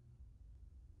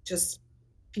just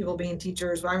people being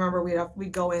teachers. But I remember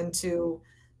we'd go into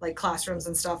like classrooms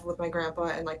and stuff with my grandpa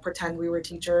and like pretend we were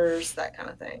teachers, that kind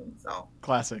of thing. So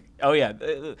Classic. Oh yeah.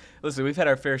 Listen, we've had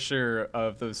our fair share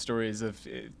of those stories of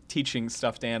teaching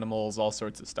stuffed animals, all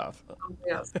sorts of stuff.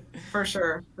 yes, for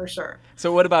sure, for sure.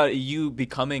 So what about you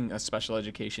becoming a special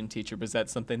education teacher? Was that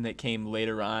something that came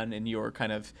later on in your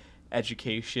kind of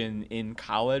education in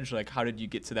college? Like how did you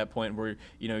get to that point where,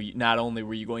 not only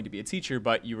were you going to be a teacher,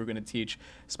 but you were going to teach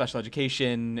special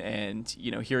education and,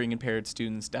 hearing impaired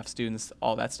students, deaf students,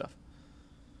 all that stuff?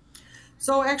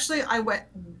 So actually,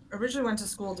 originally went to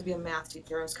school to be a math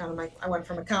teacher. It was kind of I went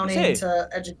from accounting Hey, to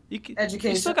you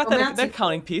education. still got Oh, math that teacher.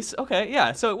 accounting piece. Okay,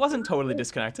 yeah. So it wasn't totally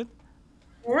disconnected. Yeah.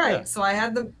 Right. So I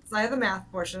had the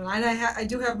math portion, and I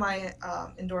do have my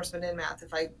endorsement in math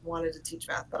if I wanted to teach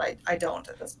math, but I don't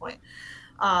at this point.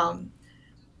 Um,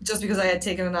 just because I had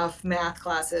taken enough math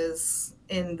classes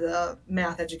in the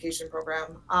math education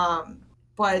program.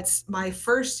 But my had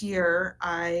first year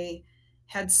at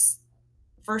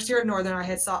Northern, I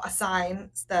had saw a sign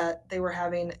that they were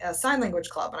having a sign language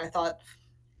club, and I thought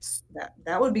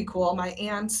that would be cool. My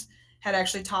aunt had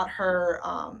actually taught her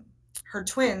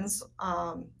twins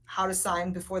how to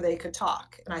sign before they could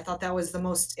talk, and I thought that was the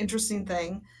most interesting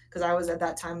thing because I was at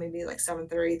that time maybe like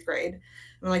seventh or eighth grade.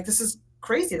 I'm like, this is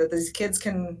crazy that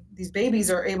these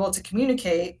babies are able to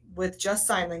communicate with just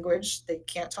sign language. They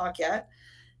can't talk yet.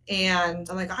 And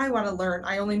I'm like, I want to learn.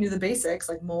 I only knew the basics,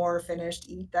 like more, finished,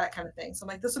 eat, that kind of thing. So I'm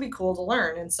like, this would be cool to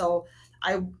learn. And so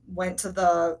I went to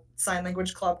the sign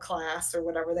language club class or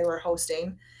whatever they were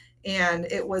hosting. And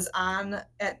it was on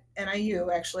at NIU,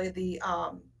 actually. They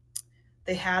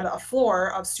had a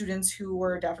floor of students who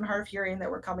were deaf and hard of hearing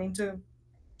that were coming to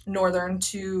Northern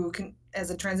as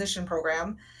a transition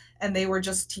program. And they were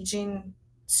just teaching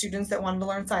students that wanted to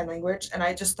learn sign language. And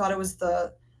I just thought it was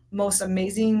the most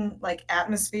amazing like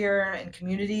atmosphere and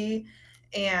community.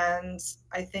 And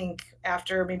I think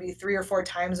after maybe 3 or 4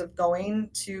 times of going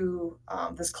to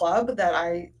this club that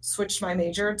I switched my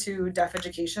major to deaf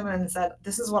education and said,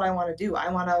 this is what I want to do.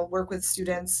 I want to work with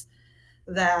students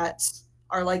that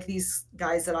are like these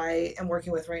guys that I am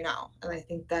working with right now. And I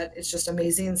think that it's just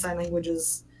amazing. Sign language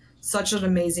is such an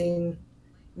amazing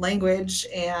language,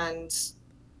 and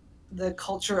the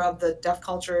culture of the deaf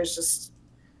culture is just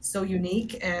so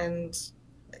unique, and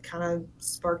it kind of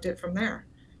sparked it from there.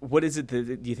 What is it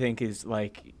that you think is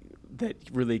like that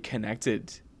really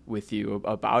connected with you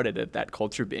about it, that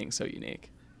culture being so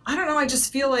unique? I don't know. I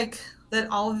just feel like that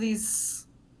all of these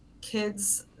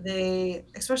kids, they,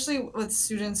 especially with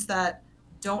students that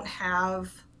don't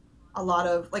have a lot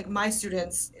of, like my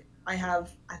students, I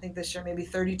have, I think this year, maybe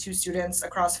 32 students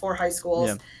across 4 high Yeah.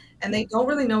 schools, and they don't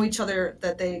really know each other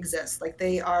that they exist. Like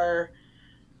they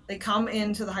come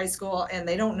into the high school and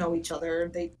they don't know each other.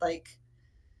 They like,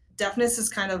 deafness is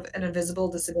kind of an invisible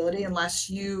disability unless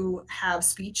you have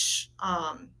speech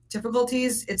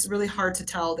difficulties. It's really hard to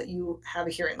tell that you have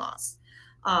a hearing loss.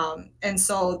 And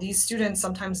so these students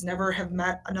sometimes never have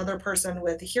met another person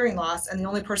with a hearing loss, and the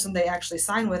only person they actually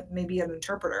sign with may be an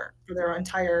interpreter for their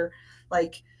entire,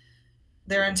 like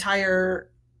their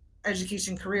entire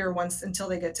education career once until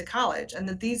they get to college. And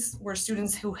that these were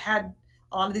students who had,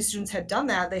 a lot of these students had done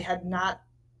that. They had not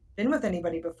been with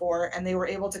anybody before, and they were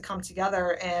able to come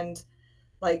together, and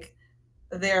like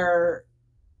their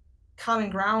common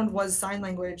ground was sign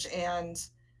language. And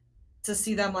to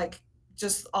see them like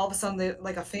just all of a sudden they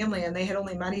like a family, and they had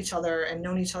only met each other and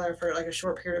known each other for like a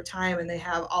short period of time, and they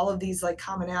have all of these like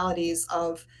commonalities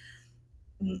of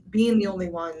being the only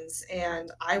ones.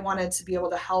 And I wanted to be able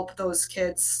to help those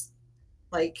kids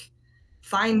like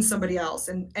find somebody else,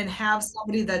 and have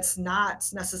somebody that's not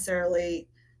necessarily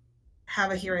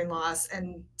have a hearing loss,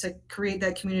 and to create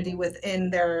that community within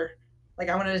their, like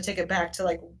I wanted to take it back to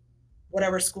like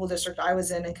whatever school district I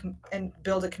was in, and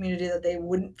build a community that they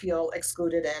wouldn't feel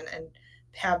excluded in, and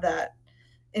have that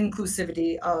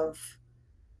inclusivity of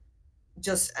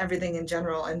just everything in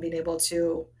general, and being able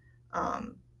to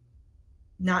um,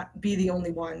 not be the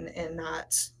only one, and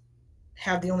not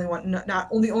have the only one, not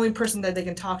only the only person that they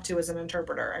can talk to as an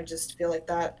interpreter. I just feel like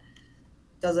that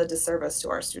does a disservice to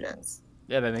our students.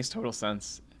 Yeah, that makes total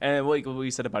sense. And what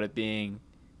you said about it being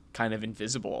kind of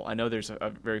invisible, I know there's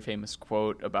a very famous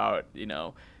quote about,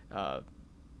 uh,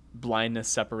 blindness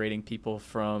separating people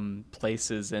from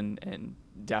places, and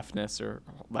deafness or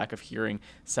lack of hearing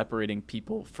separating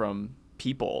people from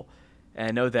people. And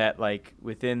I know that like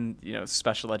within,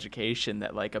 special education,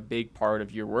 that like a big part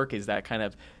of your work is that kind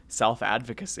of self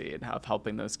advocacy, and how of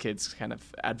helping those kids kind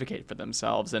of advocate for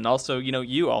themselves, and also,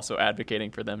 you also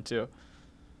advocating for them too.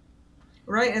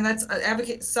 Right, and that's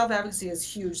advocate self advocacy is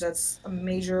huge. That's a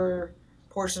major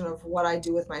portion of what I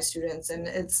do with my students. And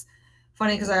it's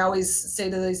funny because I always say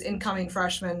to these incoming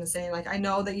freshmen, saying like, I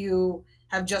know that you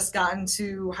have just gotten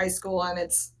to high school, and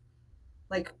it's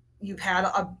like you've had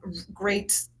a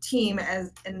great team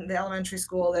as in the elementary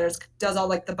school that does all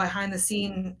like the behind the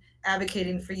scene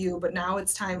advocating for you, but now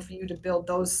it's time for you to build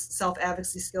those self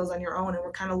advocacy skills on your own. And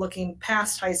we're kind of looking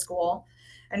past high school,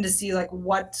 and to see like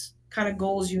what kind of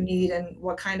goals you need, and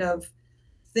what kind of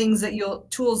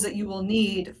tools that you will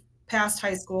need past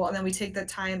high school. And then we take the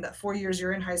time, that 4 years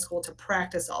you're in high school, to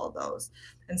practice all of those.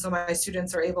 And so my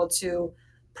students are able to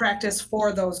practice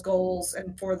for those goals,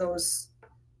 and for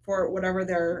whatever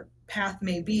their path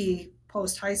may be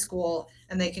post high school.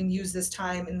 And they can use this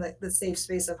time in the safe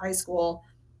space of high school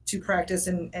to practice,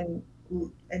 and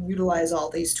utilize all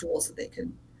these tools that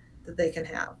they can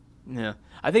have. Yeah,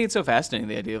 I think it's so fascinating,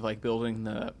 the idea of like building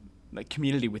the like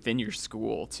community within your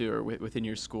school too, or within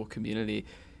your school community,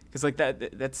 because like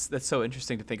that's so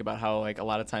interesting to think about how like a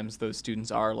lot of times those students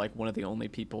are like one of the only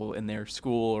people in their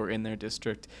school or in their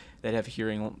district that have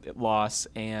hearing loss,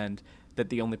 and that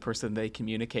the only person they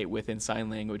communicate with in sign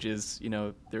language is,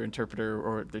 their interpreter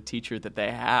or their teacher that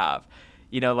they have.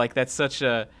 Like that's such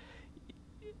a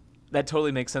that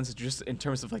totally makes sense just in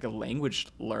terms of like a language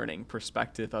learning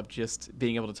perspective, of just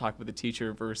being able to talk with a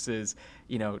teacher versus,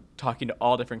 talking to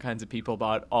all different kinds of people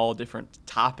about all different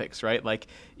topics, right? Like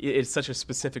it's such a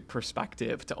specific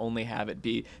perspective to only have it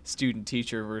be student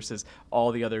teacher versus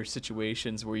all the other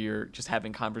situations where you're just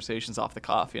having conversations off the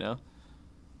cuff.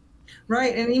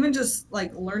 Right, and even just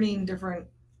like learning different,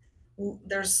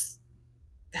 there's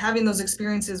having those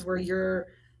experiences where you're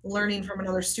learning from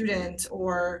another student,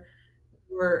 or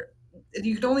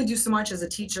you can only do so much as a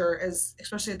teacher, as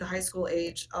especially at the high school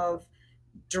age, of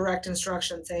direct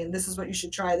instruction, saying this is what you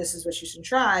should try, this is what you should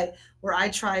try. Where I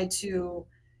try to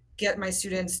get my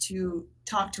students to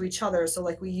talk to each other. So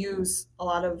like we use a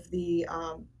lot of the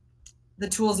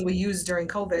tools that we use during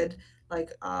COVID,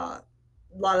 like a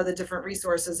lot of the different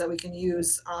resources that we can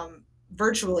use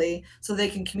virtually, so they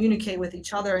can communicate with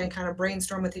each other, and kind of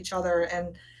brainstorm with each other,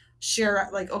 and share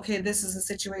like, okay, this is a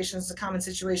situation, it's a common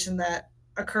situation that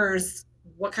occurs.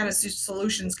 What kind of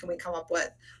solutions can we come up with?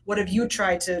 What have you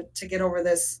tried to get over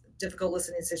this difficult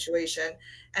listening situation?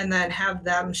 And then have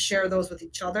them share those with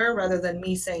each other, rather than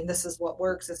me saying this is what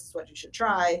works, this is what you should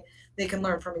try. They can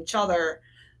learn from each other,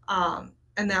 and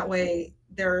that way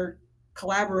they're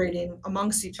collaborating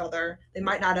amongst each other. They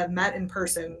might not have met in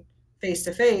person face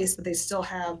to face, but they still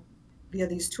have via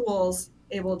these tools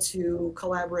able to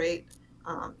collaborate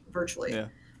virtually. Yeah.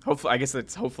 Hopefully, I guess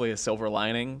it's hopefully a silver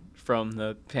lining from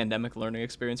the pandemic learning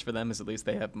experience for them is at least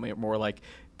they have more like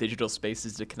digital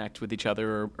spaces to connect with each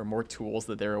other, or more tools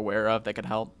that they're aware of that could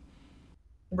help.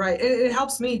 Right. It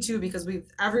helps me too because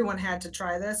everyone had to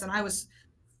try this, and I was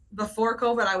before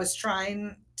COVID. I was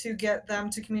trying to get them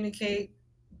to communicate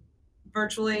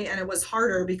virtually, and it was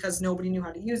harder because nobody knew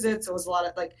how to use it. So it was a lot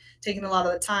of like taking a lot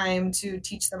of the time to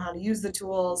teach them how to use the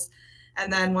tools.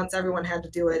 And then once everyone had to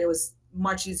do it, it was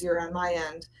much easier on my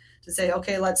end to say,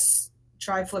 okay, let's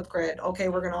try Flipgrid. Okay,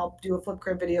 we're going to all do a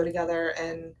Flipgrid video together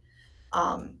and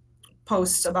um,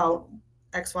 post about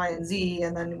X, Y, and Z,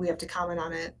 and then we have to comment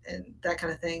on it and that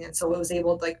kind of thing. And so it was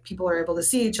able, like, people are able to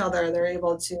see each other. They're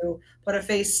able to put a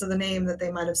face to the name that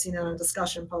they might have seen on a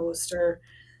discussion post or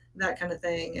that kind of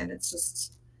thing. And it's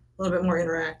just a little bit more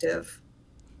interactive.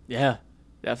 Yeah,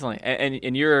 definitely.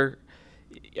 And you're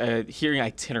hearing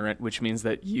itinerant, which means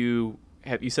that you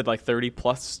said like 30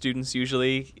 plus students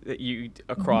usually that you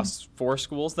across 4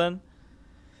 schools then.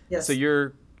 Yes. So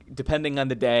you're, depending on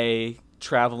the day,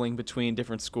 traveling between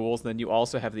different schools. Then you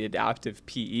also have the adaptive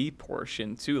PE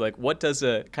portion too. Like, what does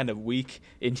a kind of week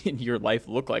in your life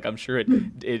look like? I'm sure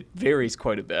it varies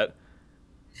quite a bit.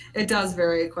 It does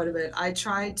vary quite a bit. I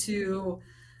try to,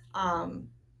 um,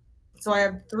 so I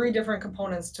have 3 different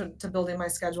components to building my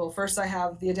schedule. First, I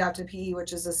have the adaptive PE,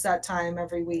 which is a set time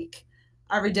every week,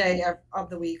 every day of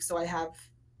the week. So I have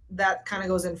that kind of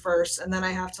goes in first. And then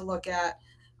I have to look at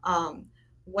um,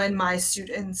 when my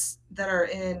students that are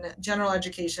in general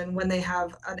education, when they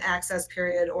have an access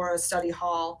period or a study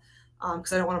hall,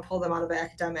 because I don't want to pull them out of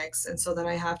academics. And so then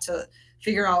I have to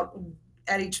figure out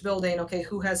at each building, okay,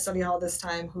 who has study hall this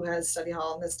time, who has study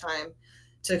hall this time,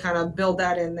 to kind of build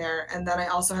that in there. And then I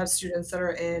also have students that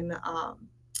are in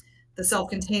the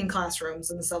self-contained classrooms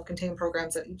and the self-contained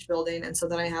programs at each building. And so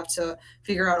then I have to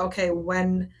figure out, okay,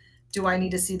 when do I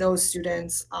need to see those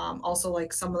students? Also,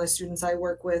 like some of the students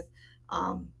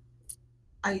um,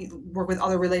 I work with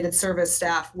other related service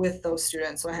staff with those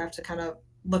students. So I have to kind of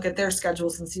look at their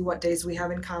schedules and see what days we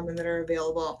have in common that are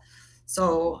available.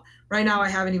 So right now I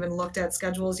haven't even looked at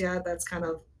schedules yet. That's kind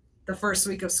of the first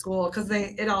week of school because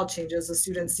it all changes. The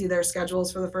students see their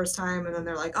schedules for the first time and then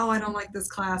they're like, oh, I don't like this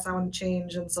class. I want to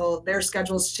change. And so their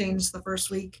schedules change the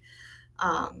first week.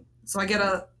 So I get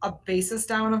a basis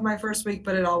down of my first week,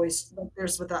 but it always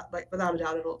without a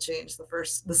doubt it'll change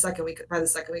the second week. By the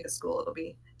second week of school it'll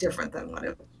be different than what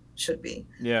it should be.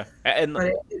 Yeah, and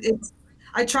But it's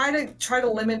I try to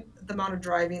limit the amount of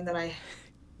driving that I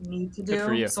need to good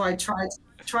for you. do. So I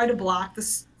try to block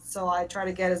this. So I try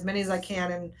to get as many as I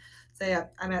can and say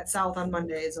I'm at South on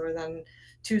Mondays, or then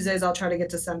Tuesdays I'll try to get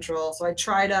to Central. So I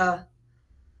try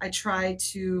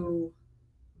to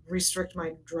restrict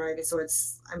my driving so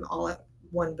I'm all at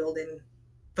one building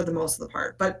for the most of the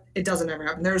part. But it doesn't ever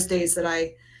happen. There's days that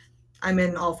I'm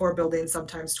in all 4 buildings,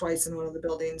 sometimes twice in one of the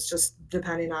buildings, just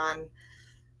depending on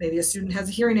maybe a student has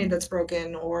a hearing aid that's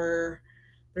broken or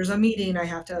there's a meeting I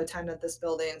have to attend at this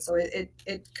building. So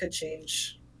it could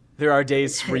change. There are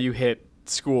days where you hit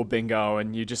school bingo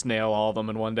and you just nail all of them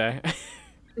in one day.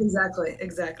 Exactly.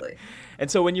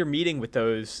 And so when you're meeting with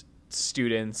those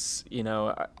students,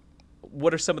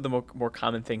 what are some of the more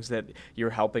common things that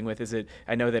you're helping with? Is it,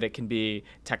 I know that it can be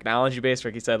technology based,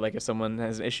 like you said, like if someone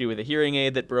has an issue with a hearing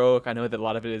aid that broke. I know that a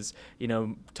lot of it is,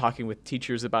 talking with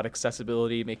teachers about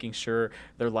accessibility, making sure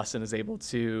their lesson is able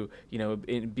to,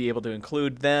 be able to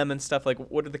include them and stuff. Like,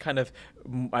 what are the kind of,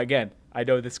 again, I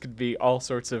know this could be all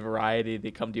sorts of variety.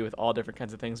 They come to you with all different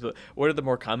kinds of things, but what are the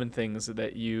more common things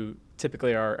that you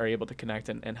typically are able to connect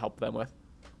and help them with?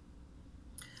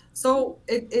 So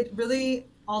it really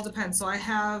all depends. So I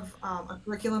have a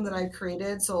curriculum that I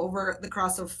created. So over the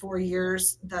course of 4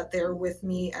 years that they're with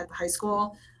me at the high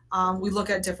school, we look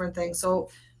at different things. So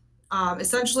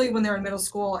essentially, when they're in middle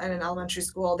school and in elementary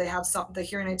school, they have the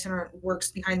hearing itinerant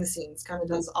works behind the scenes, kind of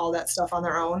does all that stuff on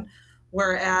their own.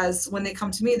 Whereas when they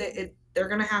come to me, they're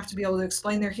going to have to be able to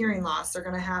explain their hearing loss. They're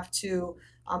going to have to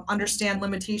understand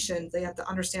limitations. They have to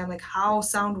understand like how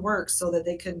sound works so that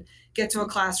they can get to a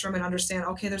classroom and understand,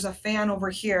 okay, there's a fan over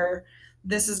here.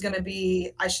 This is going to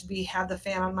be, I should have the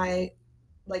fan on my,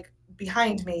 like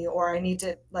behind me, or I need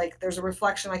to, like, there's a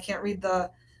reflection. I can't read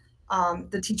the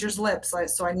teacher's lips.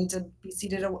 So I need to be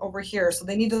seated over here. So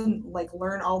they need to like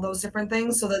learn all those different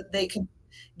things so that they can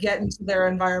get into their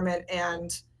environment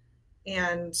and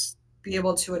be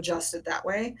able to adjust it that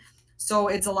way. So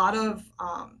it's a lot of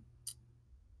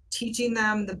teaching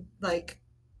them the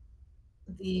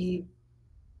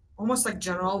almost like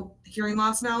general hearing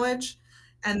loss knowledge.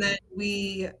 And then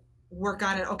we work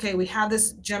on it. Okay, we have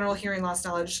this general hearing loss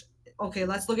knowledge. Okay,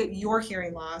 let's look at your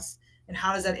hearing loss and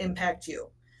how does that impact you?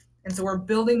 And so we're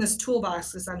building this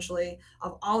toolbox essentially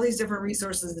of all these different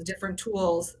resources, the different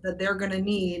tools that they're going to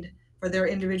need for their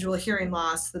individual hearing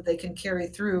loss that they can carry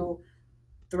through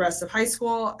the rest of high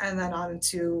school and then on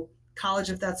into college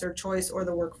if that's their choice or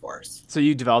the workforce. So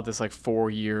you developed this like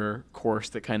 4-year course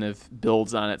that kind of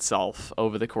builds on itself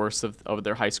over the course of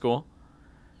their high school?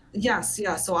 Yes,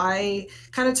 yeah. So I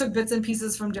kind of took bits and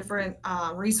pieces from different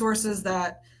resources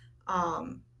that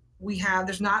um, we have.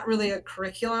 There's not really a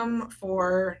curriculum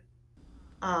for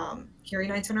hearing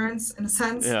itinerants in a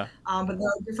sense, Yeah. but there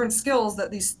are different skills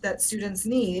that students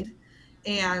need.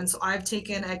 And so I've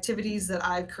taken activities that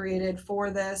I've created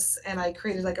for this, and I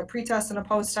created like a pre-test and a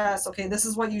post-test. Okay, this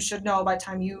is what you should know by the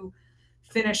time you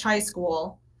finish high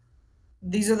school.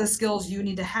 These are the skills you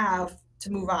need to have to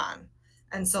move on.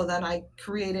 And so then I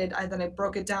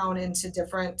broke it down into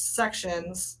different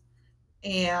sections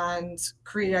and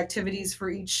created activities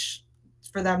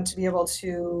for them to be able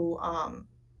to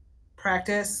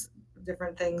practice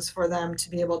different things for them to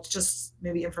be able to just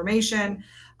maybe information.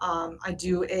 I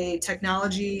do a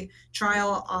technology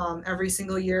trial every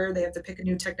single year. They have to pick a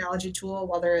new technology tool,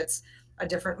 whether it's a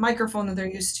different microphone that they're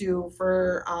used to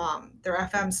for their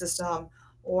FM system,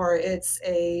 or it's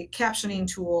a captioning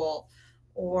tool,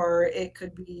 or it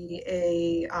could be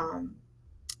a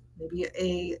maybe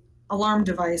a alarm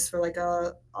device for like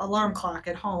a alarm clock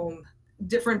at home.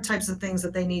 Different types of things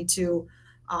that they need to.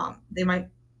 They might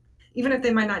even if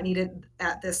they might not need it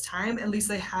at this time, at least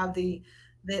they have the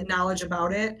knowledge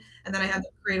about it. And then I had to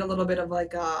create a little bit of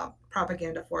like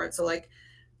propaganda for it. So like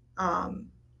um,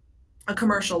 a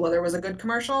commercial, whether it was a good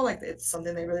commercial, like it's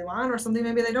something they really want, or something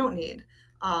maybe they don't need,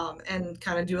 and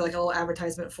kind of do like a little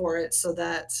advertisement for it so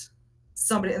that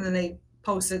somebody, and then they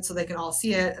post it so they can all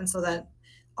see it, and so that,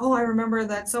 oh, I remember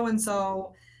that so and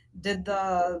so did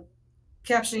the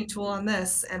captioning tool on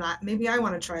this, and maybe I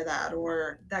want to try that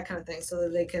or that kind of thing, so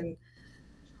that they can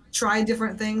try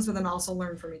different things, but then also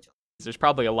learn from each other. There's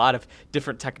probably a lot of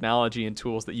different technology and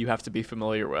tools that you have to be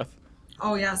familiar with.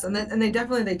 Oh yes, and they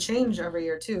definitely they change every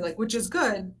year too, like which is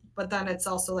good, but then it's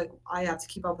also like I have to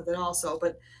keep up with it also.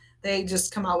 But they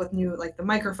just come out with new like the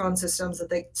microphone systems that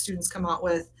the students come out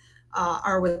with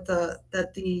are with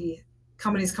the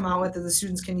companies come out with that the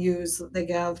students can use. They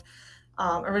give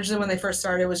originally when they first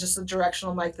started, it was just a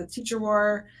directional mic the teacher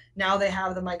wore. Now they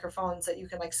have the microphones that you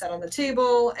can like set on the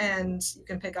table and you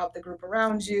can pick up the group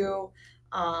around you,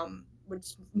 which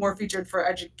is more featured for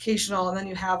educational. And then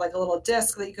you have like a little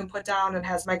disc that you can put down and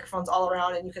has microphones all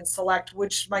around, and you can select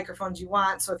which microphones you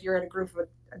want. So if you're at a group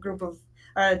of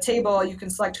at a table, you can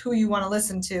select who you want to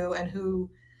listen to and who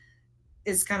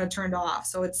is kind of turned off.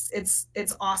 So it's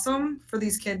awesome for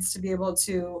these kids to be able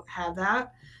to have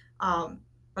that.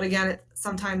 But again,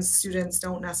 sometimes students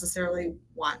don't necessarily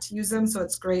want to use them, so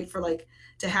it's great for like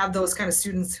to have those kind of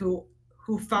students who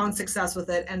found success with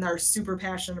it and are super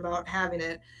passionate about having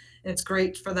it. And it's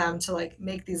great for them to like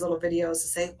make these little videos to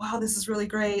say, "Wow, this is really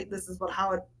great. This is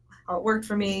how it worked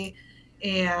for me,"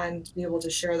 and be able to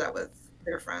share that with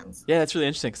their friends. Yeah, that's really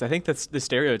interesting because I think that's the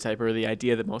stereotype or the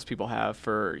idea that most people have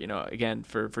for, again,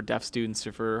 for deaf students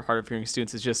or for hard of hearing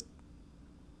students is just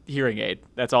hearing aid.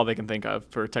 That's all they can think of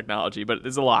for technology, but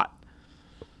there's a lot.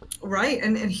 Right.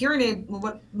 And hearing aid,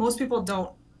 what most people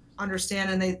don't understand,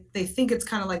 and they think it's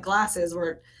kind of like glasses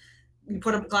where you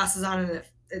put up glasses on and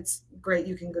it's great.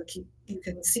 You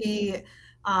can see.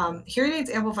 Hearing aids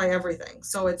amplify everything.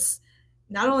 So it's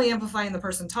not only amplifying the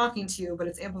person talking to you, but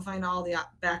it's amplifying all the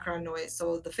background noise.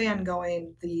 So the fan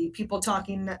going, the people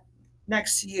talking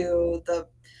next to you, the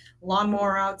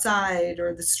lawnmower outside,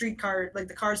 or the streetcar, like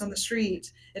the cars on the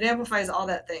street. It amplifies all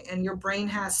that thing. And your brain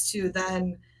has to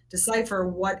then decipher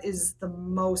what is the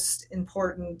most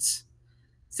important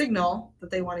signal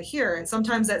that they want to hear. And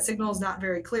sometimes that signal is not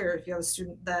very clear. If you have a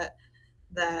student that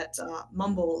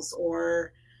mumbles,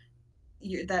 or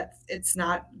that it's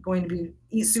not going to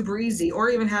be super easy,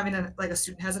 or even having like a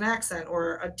student has an accent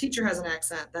or a teacher has an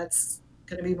accent, that's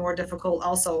going to be more difficult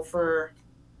also for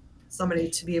somebody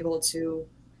to be able to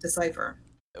decipher.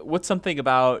 What's something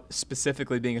about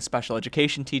specifically being a special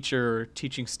education teacher or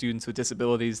teaching students with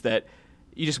disabilities that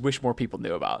you just wish more people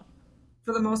knew about?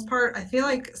 For the most part, I feel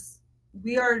like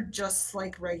we are just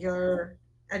like regular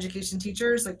education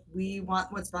teachers. Like we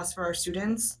want what's best for our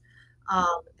students.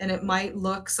 And it might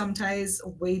look sometimes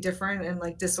way different and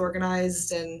like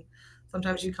disorganized. And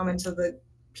sometimes you come into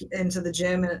the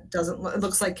gym and it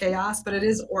looks like chaos, but it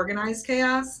is organized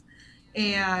chaos.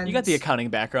 You got And the accounting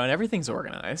background. Everything's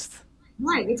organized.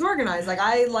 Right, it's organized. Like,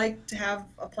 I like to have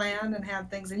a plan and have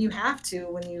things, and you have to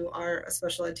when you are a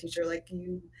special ed teacher. Like,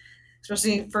 you,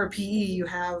 especially for PE, you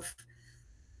have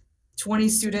 20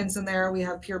 students in there. We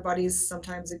have peer buddies.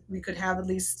 Sometimes we could have at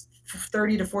least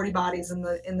 30 to 40 bodies in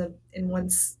one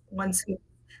school.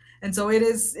 And so it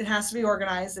has to be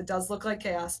organized. It does look like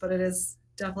chaos, but it is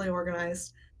definitely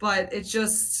organized. But it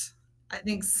just, I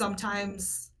think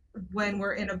sometimes when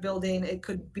we're in a building, it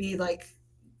could be like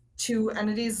two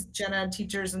entities, gen ed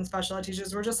teachers and special ed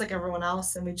teachers. We're just like everyone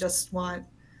else, and we just want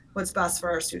what's best for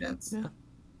our students. Yeah.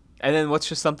 And then what's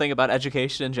just something about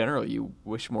education in general you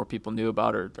wish more people knew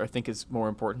about or think is more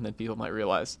important than people might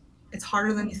realize? It's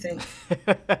harder than you think.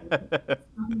 It's harder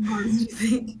than you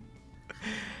think.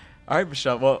 All right,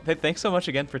 Michelle. Well, thanks so much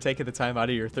again for taking the time out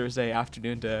of your Thursday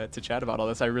afternoon to chat about all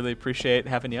this. I really appreciate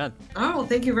having you on. Oh, well,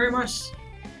 thank you very much.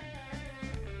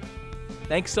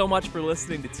 Thanks so much for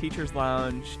listening to Teachers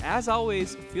Lounge. As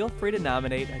always, feel free to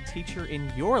nominate a teacher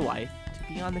in your life to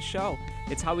be on the show.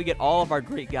 It's how we get all of our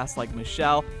great guests like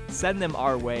Michelle. Send them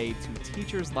our way to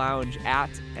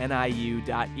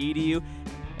teacherslounge@niu.edu.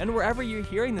 And wherever you're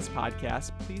hearing this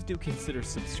podcast, please do consider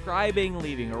subscribing,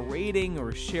 leaving a rating,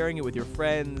 or sharing it with your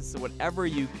friends. Whatever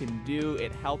you can do,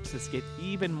 it helps us get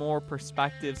even more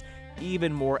perspectives,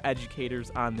 even more educators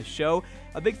on the show.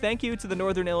 A big thank you to the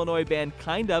Northern Illinois band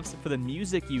Kind Ofs for the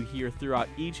music you hear throughout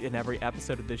each and every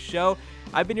episode of this show.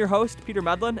 I've been your host, Peter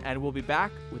Medlin, and we'll be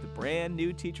back with a brand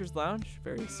new Teachers Lounge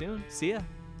very soon. See ya.